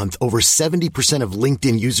given month, over 70% of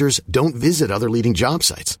LinkedIn users don't visit other leading job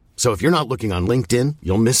sites. So if you're not looking on LinkedIn,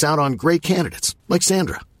 you'll miss out on great candidates like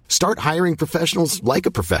Sandra. Start hiring professionals like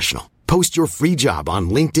a professional. Post your free job on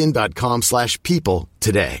linkedin.com/people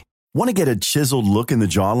today. Want to get a chiseled look in the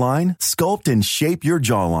jawline? Sculpt and shape your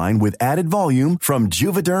jawline with added volume from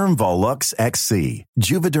Juvederm Volux XC.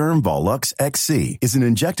 Juvederm Volux XC is an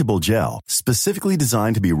injectable gel specifically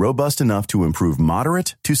designed to be robust enough to improve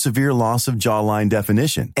moderate to severe loss of jawline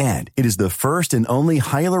definition. And it is the first and only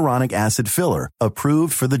hyaluronic acid filler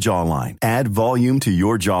approved for the jawline. Add volume to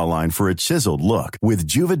your jawline for a chiseled look with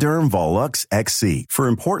Juvederm Volux XC. For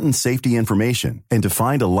important safety information and to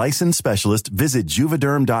find a licensed specialist, visit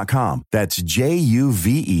Juvederm.com. That's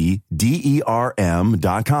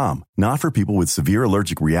JUVEDERM.com. Not for people with severe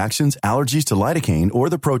allergic reactions, allergies to lidocaine, or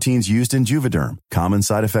the proteins used in Juvederm. Common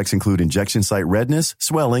side effects include injection site redness,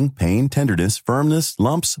 swelling, pain, tenderness, firmness,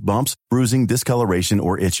 lumps, bumps, bruising, discoloration,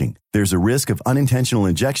 or itching. There's a risk of unintentional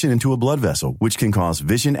injection into a blood vessel, which can cause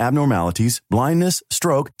vision abnormalities, blindness,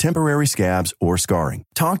 stroke, temporary scabs, or scarring.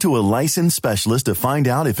 Talk to a licensed specialist to find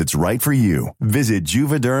out if it's right for you. Visit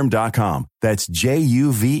Juvederm.com. That's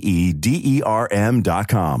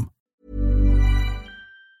JUVEDERM.com.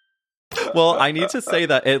 Well, I need to say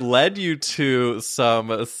that it led you to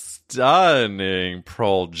some stunning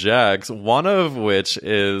projects, one of which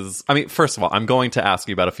is, I mean, first of all, I'm going to ask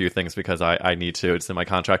you about a few things because I need to. It's in my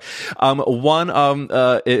contract. One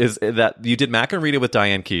is that you did Mac and Rita with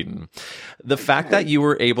Diane Keaton. The fact that you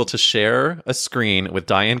were able to share a screen with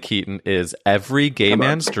Diane Keaton is every gay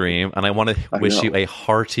man's dream, and I want to wish you a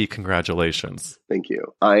hearty congratulations. Thank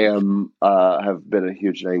you. I have been a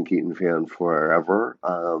huge Diane Keaton fan forever.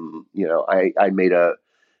 I made a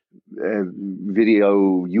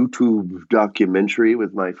video YouTube documentary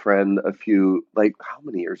with my friend how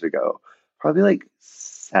many years ago? Probably like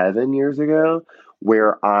 7 years ago,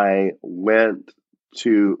 where I went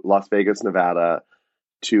to Las Vegas, Nevada,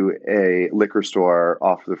 to a liquor store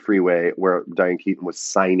off the freeway where Diane Keaton was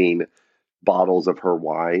signing bottles of her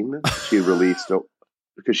wine. She released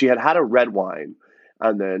because she had a red wine,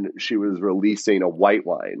 and then she was releasing a white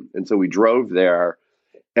wine, and so we drove there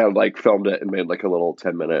and filmed it and made a little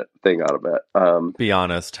 10-minute thing out of it. Be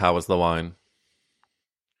honest, how was the wine?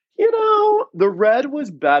 The red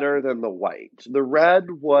was better than the white. The red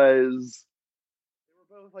was, they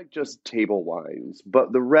were both just table wines,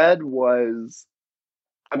 but the red was,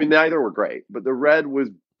 neither were great, but the red was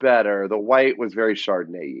better. The white was very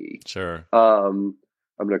Chardonnay-y. Sure. I'm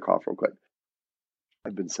going to cough real quick.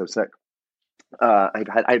 I've been so sick. I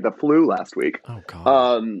had the flu last week. Oh,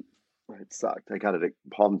 God. It sucked. I got it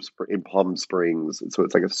in Palm Springs, so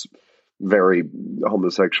it's like a very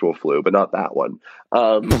homosexual flu, but not that one.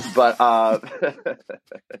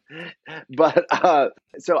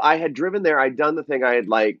 So I had driven there. I'd done the thing. I had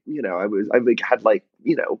had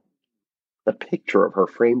a picture of her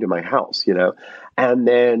framed in my house, and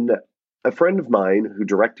then a friend of mine who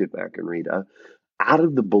directed Mac and Rita, out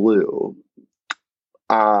of the blue,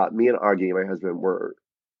 me and Augie, my husband, were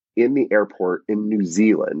in the airport in New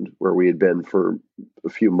Zealand, where we had been for a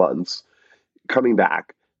few months, coming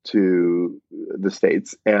back to the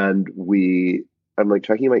States. And I'm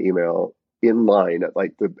checking my email in line at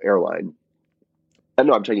the airline. And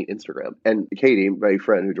no, I'm checking Instagram. And Katie, my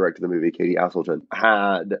friend who directed the movie, Katie Asselton,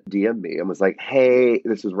 had DM'd me and was like, hey,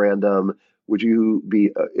 this is random. Would you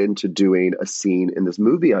be into doing a scene in this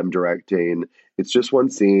movie I'm directing? It's just one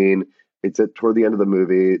scene. It's toward the end of the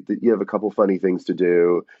movie. You have a couple funny things to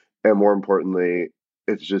do. And more importantly,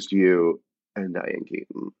 it's just you and Diane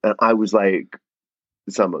Keaton. And I was like,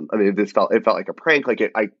 it felt like a prank. I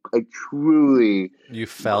truly. You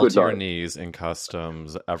fell to your knees in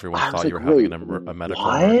customs. Everyone thought you were having a medical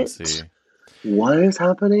emergency. What is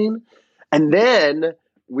happening? And then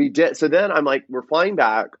we did. So then I'm we're flying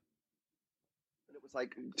back. And it was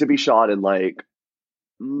to be shot in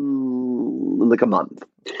like a month.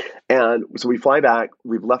 And so we fly back.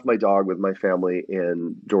 We've left my dog with my family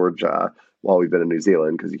in Georgia while we've been in New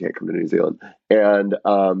Zealand because you can't come to New Zealand. And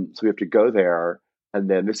so we have to go there. And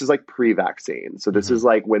then this is like pre-vaccine. So this is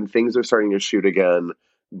like when things are starting to shoot again,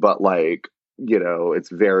 but like, you know, it's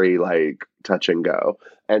very like touch and go.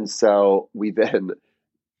 And so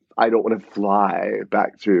I don't want to fly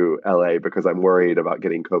back to LA because I'm worried about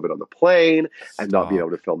getting COVID on the plane and not being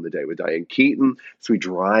able to film the day with Diane Keaton. So we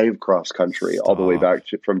drive cross country all the way back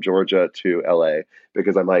from Georgia to LA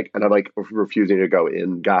because I'm like refusing to go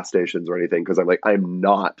in gas stations or anything because I'm like, I'm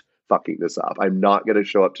not fucking this up. I'm not going to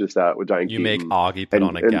show up to set with Diane Keaton. You make Augie put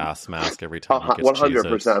on a gas mask every time he gets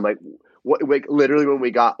 100%. I'm like, literally when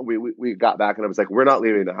we got back and I was like, we're not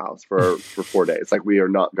leaving the house for 4 days. Like we are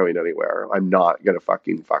not going anywhere. I'm not going to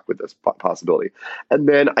fucking fuck with this possibility. And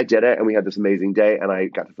then I did it and we had this amazing day and I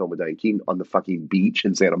got to film with Diane Keaton on the fucking beach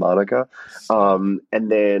in Santa Monica. And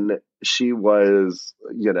then she was,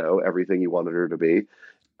 you know, everything you wanted her to be.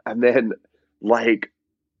 And then like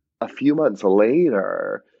a few months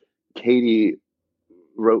later, Katie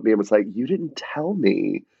wrote me and was like, you didn't tell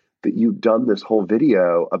me that you'd done this whole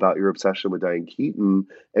video about your obsession with Diane Keaton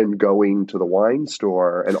and going to the wine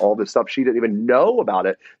store and all this stuff. She didn't even know about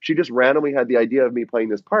it. She just randomly had the idea of me playing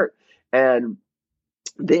this part. And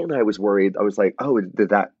then I was worried. I was like, oh, did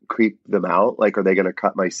that creep them out? Like, are they going to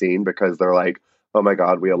cut my scene because they're like, oh my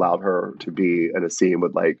God, we allowed her to be in a scene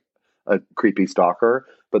with like a creepy stalker,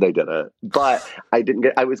 but they didn't. But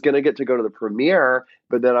I was going to get to go to the premiere,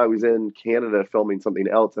 but then I was in Canada filming something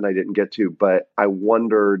else and I didn't get to, but I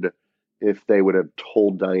wondered if they would have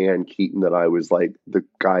told Diane Keaton that I was like the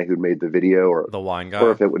guy who made the video or the wine guy,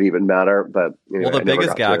 or if it would even matter. But anyway, well, the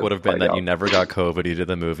biggest gag would have been that you never got COVID, you did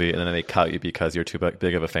the movie, and then they cut you because you're too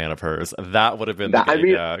big of a fan of hers. That would have been the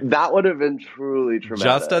gag. That would have been truly traumatic.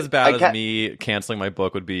 Just as bad as me canceling my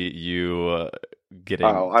book would be you getting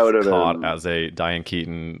caught as a Diane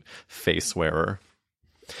Keaton face wearer.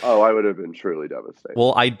 Oh, I would have been truly devastated.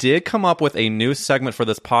 Well, I did come up with a new segment for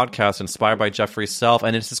this podcast inspired by Jeffrey's self,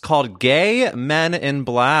 and it is called Gay Men in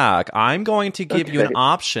Black. I'm going to give you an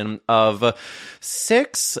option of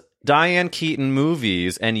 6 Diane Keaton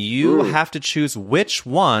movies, and you have to choose which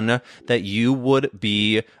one that you would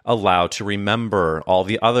be allowed to remember. All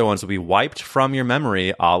the other ones will be wiped from your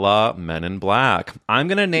memory, a la Men in Black. I'm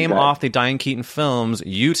going to name off the Diane Keaton films.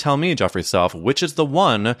 You tell me, Jeffrey Self, which is the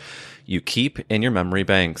one you keep in your memory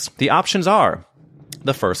banks. The options are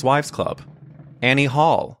The First Wives Club, Annie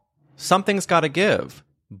Hall, Something's Gotta Give,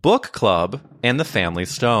 Book Club, and The Family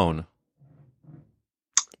Stone.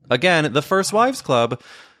 Again, The First Wives Club,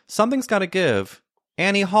 Something's Gotta Give,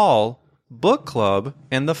 Annie Hall, Book Club,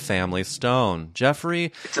 and The Family Stone.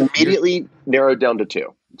 Jeffrey? It's immediately narrowed down to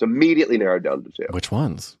 2. Which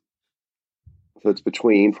ones? So it's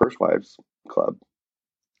between First Wives Club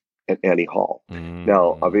and Annie Hall.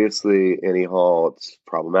 Now, obviously, Annie Hall, it's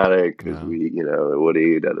problematic because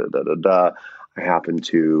Woody, I happen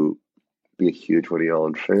to be a huge Woody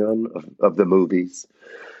Allen fan of the movies,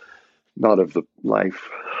 not of the life.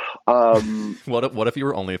 What if you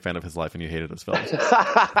were only a fan of his life and you hated his films?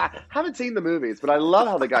 Haven't seen the movies, but I love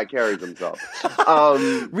how the guy carries himself.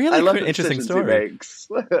 Really I love interesting story.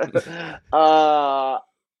 I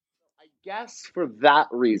guess for that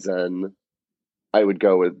reason, I would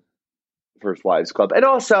go with First Wives Club. And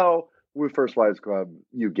also, with First Wives Club,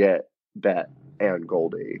 you get Bet and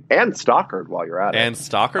Goldie and Stockard while you're at it. And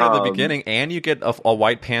Stockard at the beginning, and you get a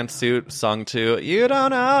white pantsuit sung to "You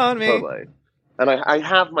Don't Own Me." Totally. And I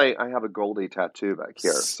have a Goldie tattoo back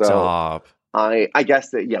here. Stop. So I guess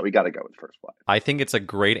that we got to go with First Wives. I think it's a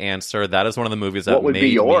great answer. That is one of the movies that what would be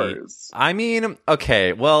yours? I mean,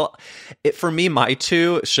 okay, well, for me, my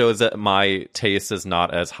 2 shows that my taste is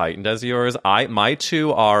not as heightened as yours. My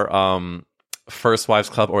 2 are First Wives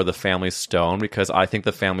Club or The Family Stone, because I think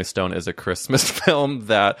The Family Stone is a Christmas film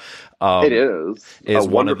that it is a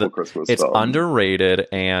wonderful Christmas film. It's underrated,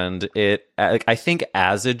 and I think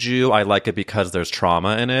as a Jew, I like it because there's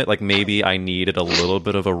trauma in it. Like maybe I needed a little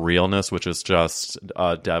bit of a realness, which is just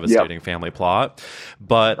a devastating family plot.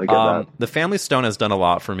 But The Family Stone has done a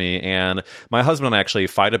lot for me, and my husband and I actually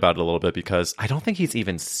fight about it a little bit because I don't think he's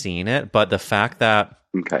even seen it. But the fact that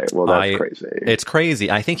okay, well, that's crazy. It's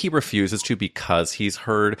crazy. I think he refuses to because he's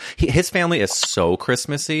heard his family is so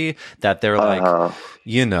Christmassy that they're like,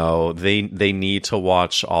 they need to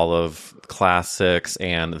watch all of classics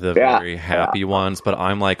and the very happy ones. But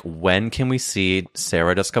I'm like, when can we see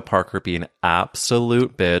Sarah Jessica Parker be an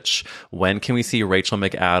absolute bitch? When can we see Rachel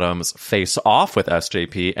McAdams face off with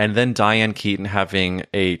SJP, and then Diane Keaton having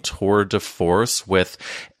a tour de force with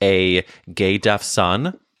a gay deaf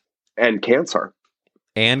son and cancer?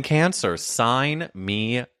 And Cancer. Sign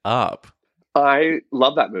me up. I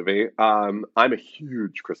love that movie. I'm a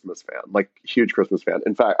huge Christmas fan, like huge Christmas fan.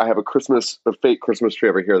 In fact, I have a fake Christmas tree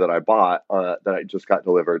over here that I bought that I just got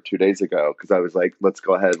delivered 2 days ago because I was like, let's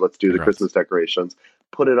go ahead, let's do the Christmas decorations.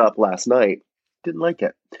 Put it up last night. Didn't like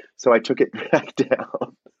it, so I took it back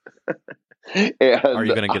down. And are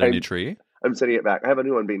you going to get a new tree? I'm sending it back. I have a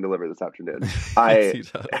new one being delivered this afternoon. I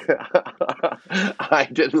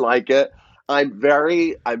didn't like it. I'm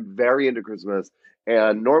very into Christmas,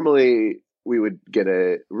 and normally we would get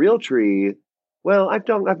a real tree. Well, I've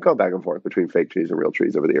gone back and forth between fake trees and real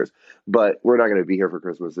trees over the years, but we're not going to be here for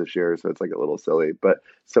Christmas this year, so it's like a little silly. But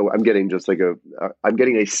so I'm getting just like I'm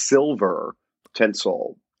getting a silver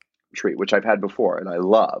tinsel tree, which I've had before and I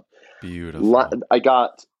love. Beautiful. I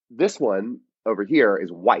got this one over here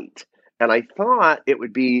is white, and I thought it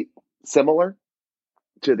would be similar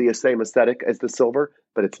to the same aesthetic as the silver,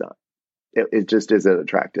 but it's not. It just isn't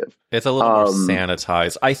attractive. It's a little more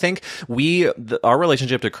sanitized. I think our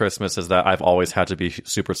relationship to Christmas is that I've always had to be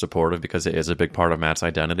super supportive because it is a big part of Matt's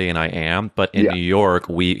identity, and I am. But in New York,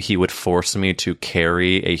 he would force me to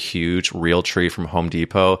carry a huge real tree from Home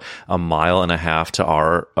Depot 1.5 miles to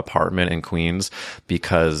our apartment in Queens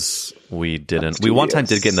because we didn't. We one time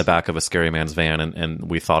did get in the back of a scary man's van, and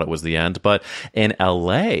we thought it was the end. But in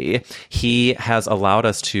LA, he has allowed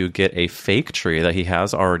us to get a fake tree that he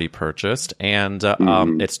has already purchased. And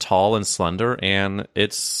it's tall and slender, and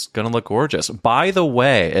it's going to look gorgeous. By the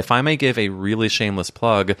way, if I may give a really shameless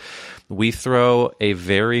plug, we throw a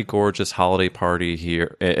very gorgeous holiday party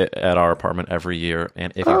here at our apartment every year.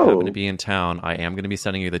 And if you happen to be in town, I am going to be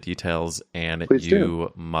sending you the details, and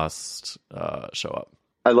you must show up.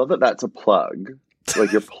 I love that that's a plug.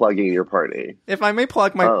 Like you're plugging your party. If I may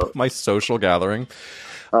plug my social gathering.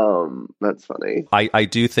 That's funny. I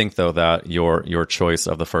do think though that your choice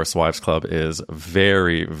of the First Wives Club is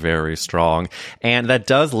very, very strong. And that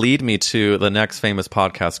does lead me to the next famous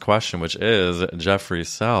podcast question, which is, Jeffrey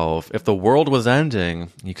Self, if the world was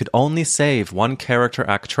ending, you could only save one character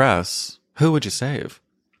actress, who would you save?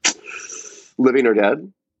 Living or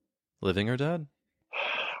dead? Living or dead?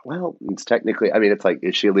 Well, it's technically, I mean, it's like,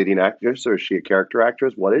 is she a leading actress or is she a character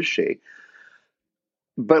actress? What is she?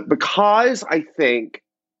 But because I think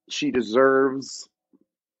she deserves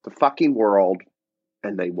the fucking world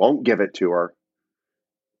and they won't give it to her,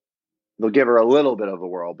 they'll give her a little bit of the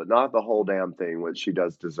world, but not the whole damn thing, which she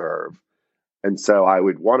does deserve. And so I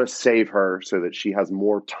would want to save her so that she has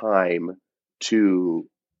more time to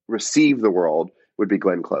receive the world, would be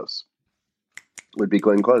Glenn Close.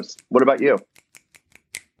 What about you?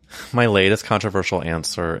 My latest controversial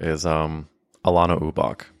answer is Alana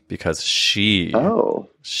Ubach, because she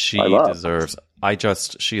deserves.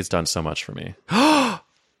 She has done so much for me. Alana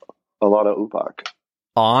Ubach.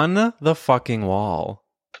 On the fucking wall.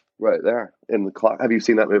 Right there in the clock. Have you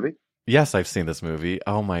seen that movie? Yes, I've seen this movie.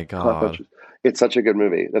 Oh my God. It's such a good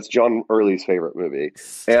movie. That's John Early's favorite movie.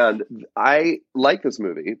 And I like this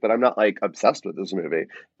movie, but I'm not like obsessed with this movie.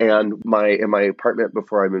 And in my apartment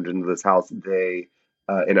before I moved into this house, they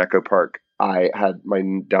in Echo Park, I had my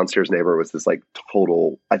downstairs neighbor was this like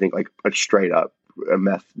total, I think like a straight up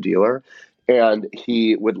meth dealer. And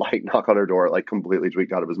he would like knock on her door, like completely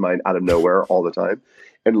tweaked out of his mind out of nowhere all the time.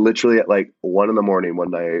 And literally at like 1 a.m.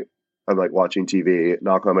 one night, I'm like watching TV,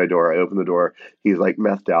 knock on my door. I open the door. He's like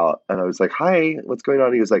methed out. And I was like, hi, what's going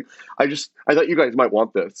on? He was like, I thought you guys might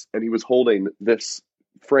want this. And he was holding this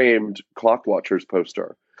framed Clock Watchers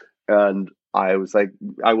poster. And I was like,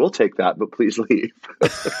 I will take that, but please leave.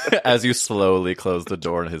 As you slowly close the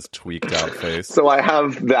door in his tweaked out face. So I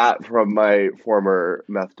have that from my former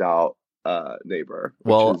methed out neighbor.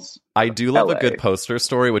 Well, I do love LA. A good poster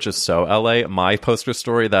story, which is so LA. My poster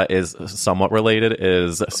story that is somewhat related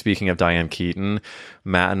is, speaking of Diane Keaton,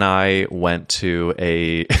 Matt and I went to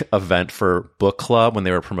a event for book club when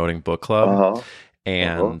they were promoting book club,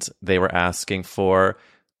 and they were asking for,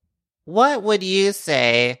 what would you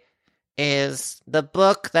say is the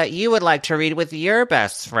book that you would like to read with your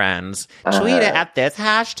best friends? Tweet it at this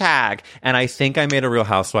hashtag. And I think I made a Real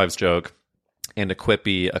Housewives joke and a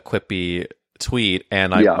quippy tweet,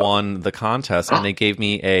 and I won the contest, and they gave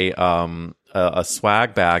me a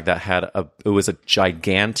swag bag that had it was a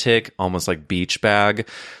gigantic, almost like beach bag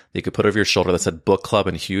you could put over your shoulder that said book club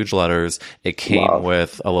in huge letters. It came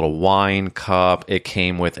with a little wine cup. It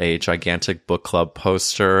came with a gigantic book club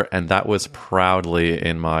poster, and that was proudly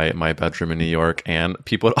in my bedroom in New York. And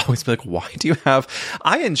people would always be like, why do you have...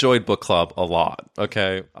 I enjoyed book club a lot,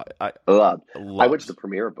 okay? I went to the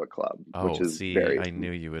premiere of book club, which is very... I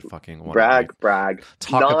knew you would fucking want brag.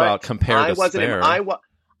 Talk about compare to spare.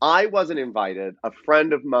 I wasn't invited. A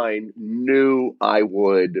friend of mine knew I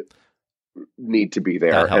would need to be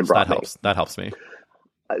there and brought me. That helps me.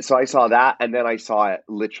 So I saw that, and then I saw it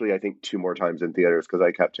literally, I think, 2 more times in theaters because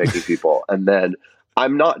I kept taking people. And then,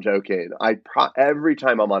 I'm not joking, every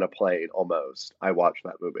time I'm on a plane, almost, I watch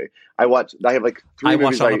that movie. I have like 3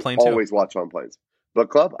 movies I always watch on planes. Book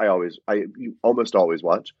Club, you almost always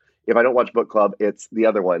watch. If I don't watch Book Club, it's the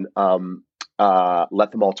other one,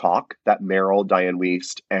 Let Them All Talk, that Meryl, Diane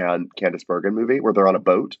Wiest, and Candice Bergen movie where they're on a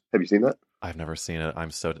boat. Have you seen that? I've never seen it. I'm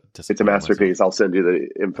so disappointed. It's a masterpiece. I'll send you the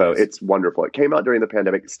info. Please. It's wonderful. It came out during the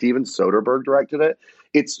pandemic. Steven Soderbergh directed it.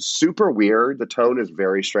 It's super weird. The tone is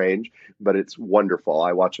very strange, but it's wonderful.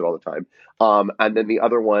 I watch it all the time. And then the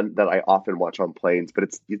other one that I often watch on planes, but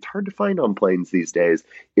it's hard to find on planes these days,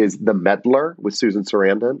 is The Meddler with Susan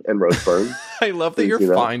Sarandon and Rose Byrne. I love that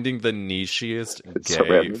you're finding the nichiest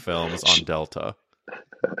gay films on Delta.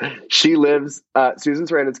 She lives, Susan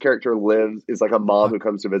Sarandon's character is like a mom who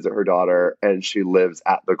comes to visit her daughter, and she lives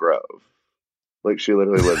at the Grove. Like, she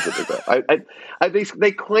literally lives at the Grove.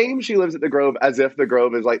 They claim she lives at the Grove as if the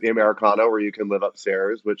Grove is like the Americano where you can live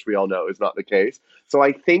upstairs, which we all know is not the case. So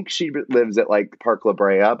I think she lives at like Park La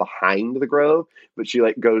Brea behind the Grove, but she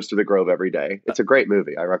like goes to the Grove every day. It's a great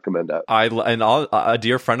movie. I recommend it. A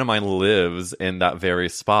dear friend of mine lives in that very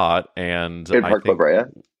spot, and in Park La Brea.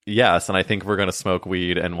 Yes, and I think we're going to smoke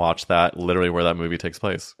weed and watch that literally where that movie takes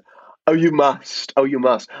place. Oh, you must.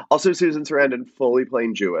 Also, Susan Sarandon fully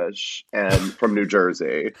playing Jewish and from New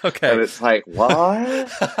Jersey. Okay. And it's like,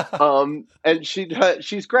 what? And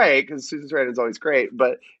she's great because Susan Sarandon's always great,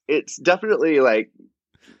 but it's definitely like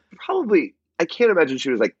probably, I can't imagine she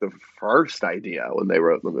was like the first idea when they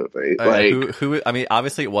wrote the movie. Who? I mean,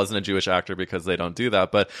 obviously it wasn't a Jewish actor because they don't do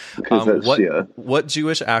that, but what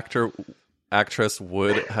Jewish actress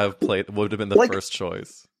would have been the first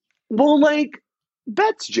choice? Well, like,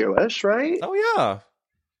 Bette's Jewish, right? Oh yeah.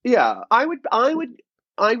 Yeah, I would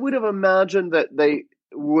have imagined that they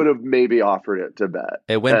would have maybe offered it to Bette.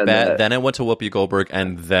 It went Bette, then it went to Whoopi Goldberg,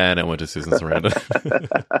 and then it went to Susan Sarandon.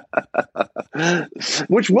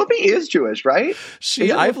 Which Whoopi is Jewish, right?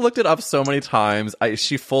 I've looked it up so many times.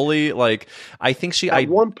 She fully at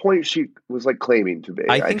one point she was like claiming to be.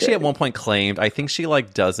 I think she at one point claimed. I think she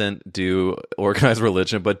like doesn't do organized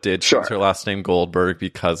religion, but did choose her last name Goldberg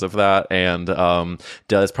because of that, and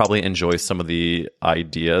does probably enjoy some of the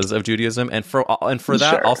ideas of Judaism. And for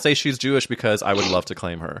that, I'll say she's Jewish because I would love to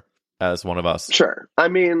claim her as one of us. Sure. I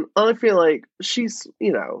mean, I feel like she's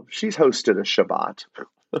hosted a Shabbat.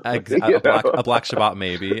 A black Shabbat,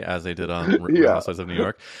 maybe, as they did on Real Housewives of New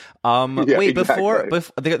York. Wait, before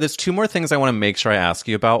there's 2 more things I want to make sure I ask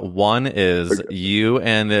you about. One is you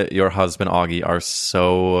and your husband Augie are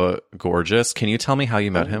so gorgeous. Can you tell me how you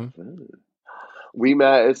met him? We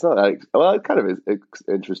met. It's not that, well, it kind of is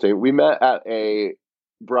interesting. We met at a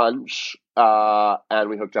brunch, and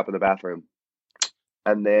we hooked up in the bathroom,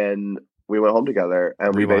 and then we went home together,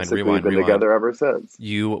 and we've been together ever since.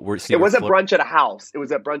 It was at brunch at a house. It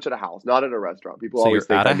was at brunch at a house, not at a restaurant. People always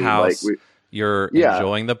think at a house. You're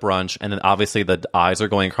enjoying the brunch, and then obviously the eyes are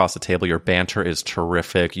going across the table. Your banter is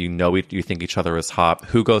terrific. You think each other is hot.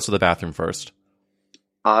 Who goes to the bathroom first?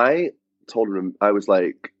 I told him, I was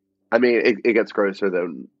like, I mean, it gets grosser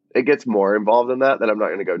than, it gets more involved than that I'm not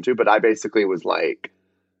going to go into, but I basically was like,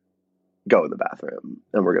 go in the bathroom,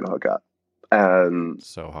 and we're going to hook up. And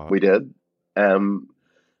so hot. We did.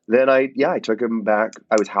 Then I took him back.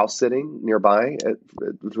 I was house sitting nearby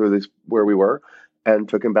where we were, and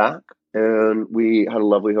took him back, and we had a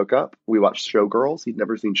lovely hookup. We watched Showgirls. He'd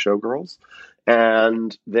never seen Showgirls.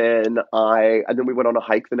 And then we went on a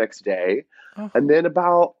hike the next day. Oh. And then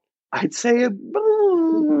I'd say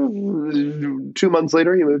 2 months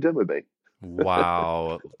later, he moved in with me.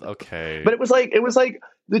 Wow. Okay. But it was like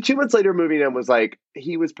the 2 months later moving in was like,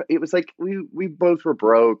 it was like we both were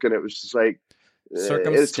broke, and it was just like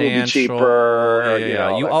circumstantial. Cheaper.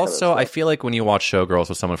 Yeah. You also, I feel like when you watch Showgirls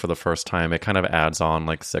with someone for the first time, it kind of adds on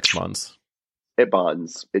like 6 months. It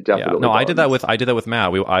bonds. It definitely. No, bonds. I did that with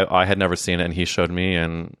Matt. I had never seen it, and he showed me,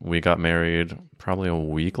 and we got married probably a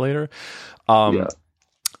week later.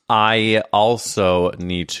 I also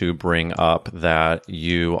need to bring up that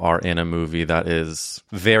you are in a movie that is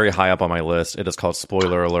very high up on my list. It is called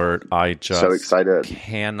Spoiler Alert. I just so excited.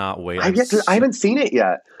 Cannot wait. I haven't seen it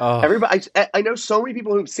yet. Everybody, I know so many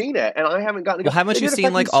people who've seen it, and I haven't gotten to go. Well, haven't you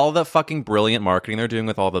seen like all the fucking brilliant marketing they're doing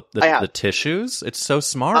with all the tissues? It's so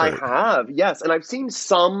smart. I have, yes, and I've seen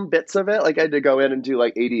some bits of it. Like I had to go in and do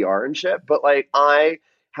like ADR and shit, but like I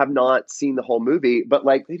have not seen the whole movie, but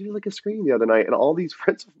like they did like a screening the other night, and all these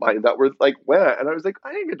friends of mine that were like went, and I was like,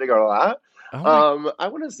 I didn't get to go to that. I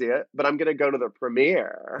want to see it, but I'm going to go to the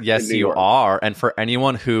premiere. Yes, in New you York. are. And for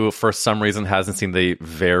anyone who, for some reason, hasn't seen the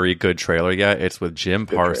very good trailer yet, it's with Jim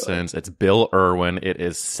Parsons. It's Bill Irwin. It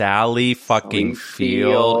is Sally fucking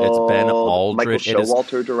Field. It's Ben Aldrich. Michael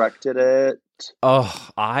Showalter directed it.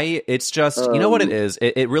 It's just, you know what it is?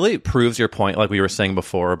 It really proves your point, like we were saying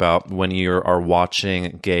before, about when you are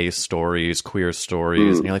watching gay stories, queer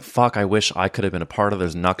stories, and you're like, fuck, I wish I could have been a part of it.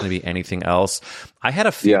 There's not going to be anything else. I had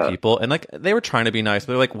a few people, and like they were trying to be nice,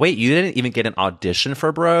 but they're like, wait, you didn't even get an audition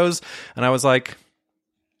for Bros? And I was like,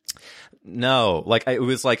 no, like it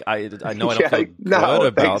was like I know I don't feel good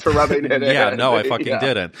about. Thanks for rubbing it in. Yeah, no, I fucking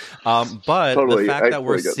didn't. But totally, the fact that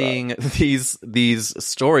we're seeing these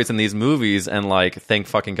stories and these movies, and like, thank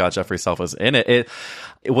fucking God, Jeffrey Self was in it.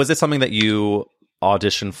 Was it something that you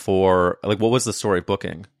auditioned for? Like, what was the story of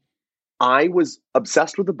booking? I was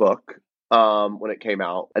obsessed with the book when it came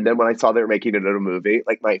out, and then when I saw they were making it into a movie,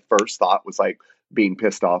 like my first thought was like being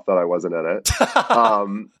pissed off that I wasn't in it.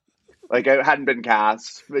 Like, I hadn't been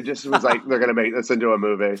cast. It just was like, they're going to make this into a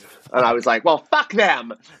movie. And I was like, well, fuck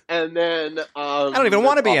them. And then... I don't even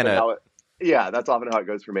want to be in it. That's often how it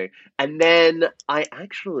goes for me. And then I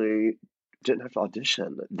actually didn't have to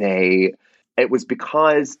audition. It was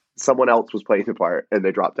because someone else was playing the part, and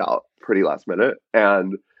they dropped out pretty last minute.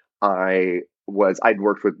 And I'd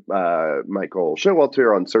worked with Michael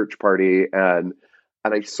Showalter on Search Party, and I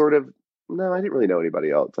I didn't really know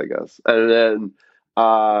anybody else, I guess. And then...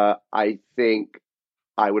 I think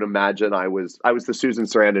I would imagine I was the Susan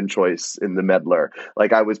Sarandon choice in The Meddler.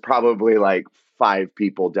 Like, I was probably like 5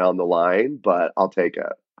 people down the line, but I'll take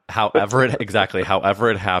it. However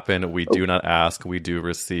it happened, we do not ask, we do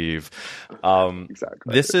receive.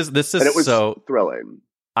 Exactly. This is and it was so thrilling.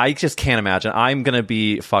 I just can't imagine. I'm gonna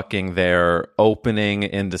be fucking there opening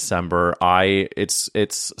in December. It's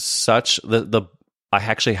such the. I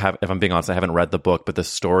actually have, if I'm being honest, I haven't read the book, but the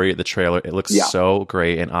story, the trailer, it looks so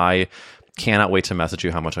great, and I cannot wait to message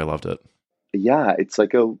you how much I loved it. Yeah, it's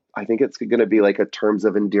like I think it's going to be like a Terms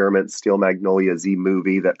of Endearment, Steel Magnolias-y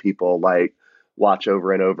movie that people like watch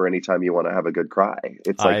over and over anytime you want to have a good cry.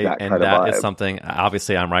 It's like that kind of vibe. And that is something,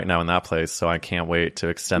 obviously I'm right now in that place, so I can't wait to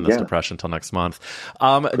extend this depression until next month.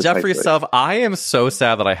 Precisely. Jeffrey Self, I am so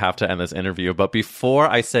sad that I have to end this interview, but before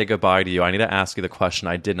I say goodbye to you, I need to ask you the question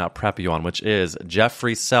I did not prep you on, which is,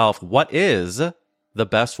 Jeffrey Self, what is the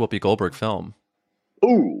best Whoopi Goldberg film?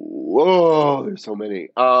 There's so many.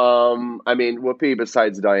 I mean, Whoopi,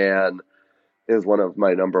 besides Diane, is one of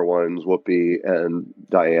my number ones. Whoopi and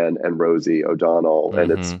Diane and Rosie O'Donnell,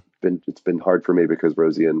 and it's been hard for me because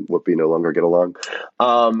Rosie and Whoopi no longer get along.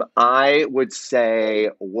 I would say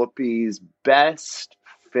Whoopi's best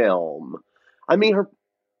film. I mean,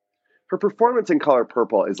 her performance in Color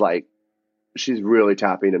Purple is like, she's really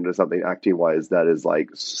tapping into something acting wise that is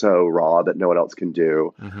like so raw that no one else can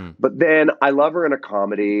do. But then I love her in a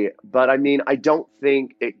comedy, but I mean, I don't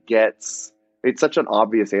think it's such an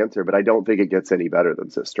obvious answer, but I don't think it gets any better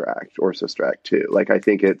than Sister Act or Sister Act 2. Like, I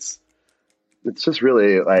think it's just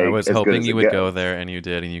really like, I was hoping you would go there, and you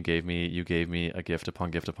did, and you gave me a gift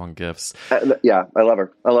upon gift upon gifts. Yeah, I love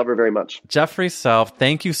her. I love her very much. Jeffrey Self,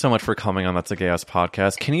 thank you so much for coming on That's a Gay Ass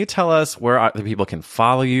Podcast. Can you tell us where the people can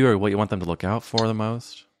follow you, or what you want them to look out for the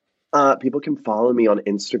most? People can follow me on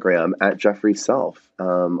Instagram at Jeffrey Self.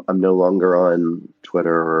 I'm no longer on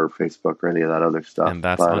Twitter or Facebook or any of that other stuff. And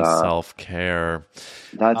that's on self-care.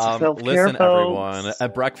 That's self-care, listen, folks. everyone. A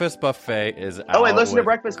Breakfast Buffet is out. Oh, and listen to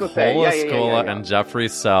Breakfast Buffet. Scola and Jeffrey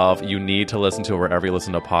Self. You need to listen to it wherever you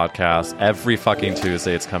listen to podcasts. Every fucking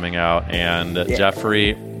Tuesday it's coming out. And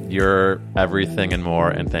Jeffrey, you're everything and more,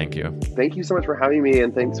 and thank you. Thank you so much for having me,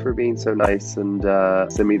 and thanks for being so nice and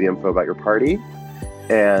send me the info about your party.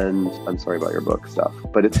 And I'm sorry about your book stuff,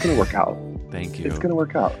 but it's going to work out. Thank you. It's going to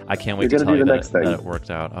work out. I can't wait to tell you that it worked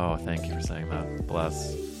out. Oh, thank you for saying that.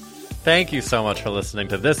 Bless. Thank you so much for listening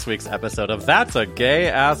to this week's episode of That's a Gay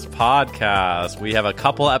Ass Podcast. We have a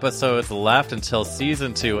couple episodes left until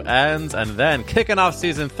season 2 ends, and then kicking off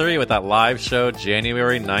season 3 with that live show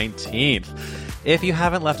January 19th. If you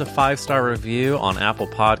haven't left a 5-star review on Apple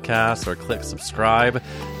Podcasts or click subscribe,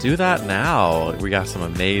 do that now. We got some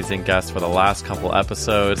amazing guests for the last couple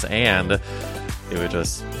episodes, and it would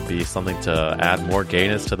just be something to add more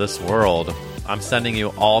gayness to this world. I'm sending you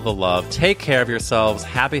all the love. Take care of yourselves.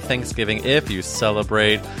 Happy Thanksgiving if you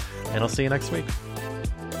celebrate, and I'll see you next week.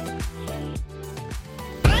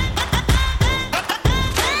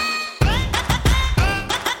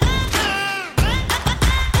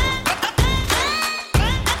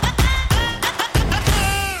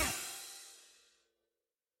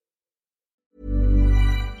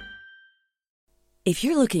 If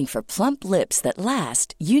you're looking for plump lips that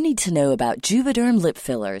last, you need to know about Juvederm lip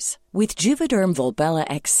fillers. With Juvederm Volbella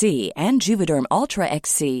XC and Juvederm Ultra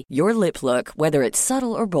XC, your lip look, whether it's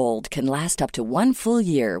subtle or bold, can last up to 1 full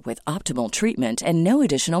year with optimal treatment and no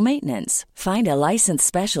additional maintenance. Find a licensed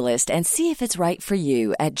specialist and see if it's right for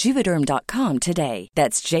you at Juvederm.com today.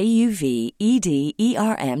 That's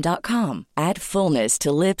JUVEDERM.com. Add fullness to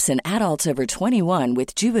lips in adults over 21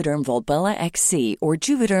 with Juvederm Volbella XC or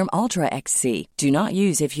Juvederm Ultra XC. Do not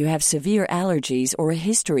use if you have severe allergies or a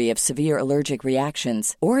history of severe allergic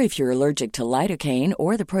reactions, or if you're allergic to lidocaine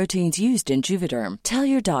or the proteins used in Juvederm. Tell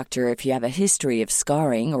your doctor if you have a history of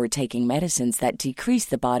scarring or taking medicines that decrease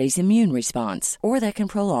the body's immune response or that can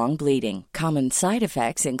prolong bleeding. Common side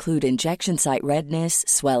effects include injection site redness,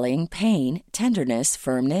 swelling, pain, tenderness,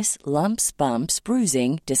 firmness, lumps, bumps,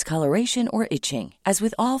 bruising, discoloration, or itching. As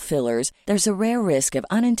with all fillers, there's a rare risk of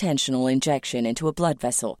unintentional injection into a blood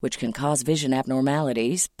vessel, which can cause vision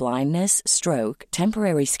abnormalities, blindness, stroke,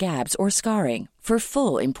 temporary scabs, or scarring. For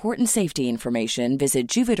full, important safety information, visit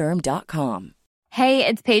Juvederm.com. Hey,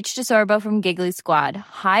 it's Paige DeSorbo from Giggly Squad.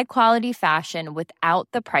 High quality fashion without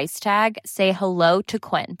the price tag. Say hello to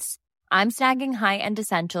Quince. I'm snagging high-end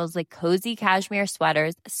essentials like cozy cashmere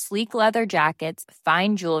sweaters, sleek leather jackets,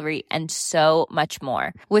 fine jewelry, and so much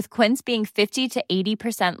more. With Quince being 50 to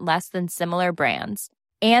 80% less than similar brands.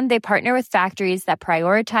 And they partner with factories that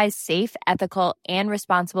prioritize safe, ethical, and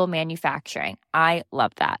responsible manufacturing. I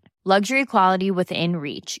love that. Luxury quality within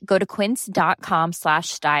reach. Go to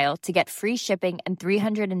quince.com/style to get free shipping and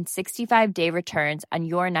 365-day returns on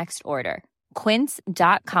your next order.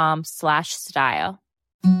 Quince.com/style.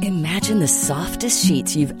 Imagine the softest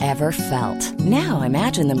sheets you've ever felt. Now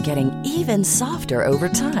imagine them getting even softer over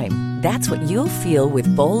time. That's what you'll feel with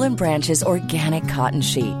Boll & Branch's organic cotton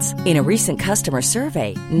sheets. In a recent customer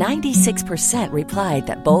survey, 96% replied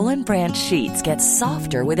that Boll & Branch sheets get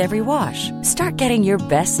softer with every wash. Start getting your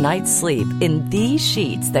best night's sleep in these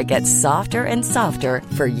sheets that get softer and softer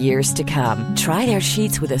for years to come. Try their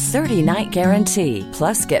sheets with a 30-night guarantee.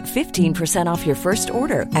 Plus, get 15% off your first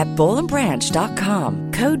order at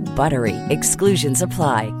bollandbranch.com. Code BUTTERY. Exclusions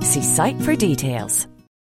apply. See site for details.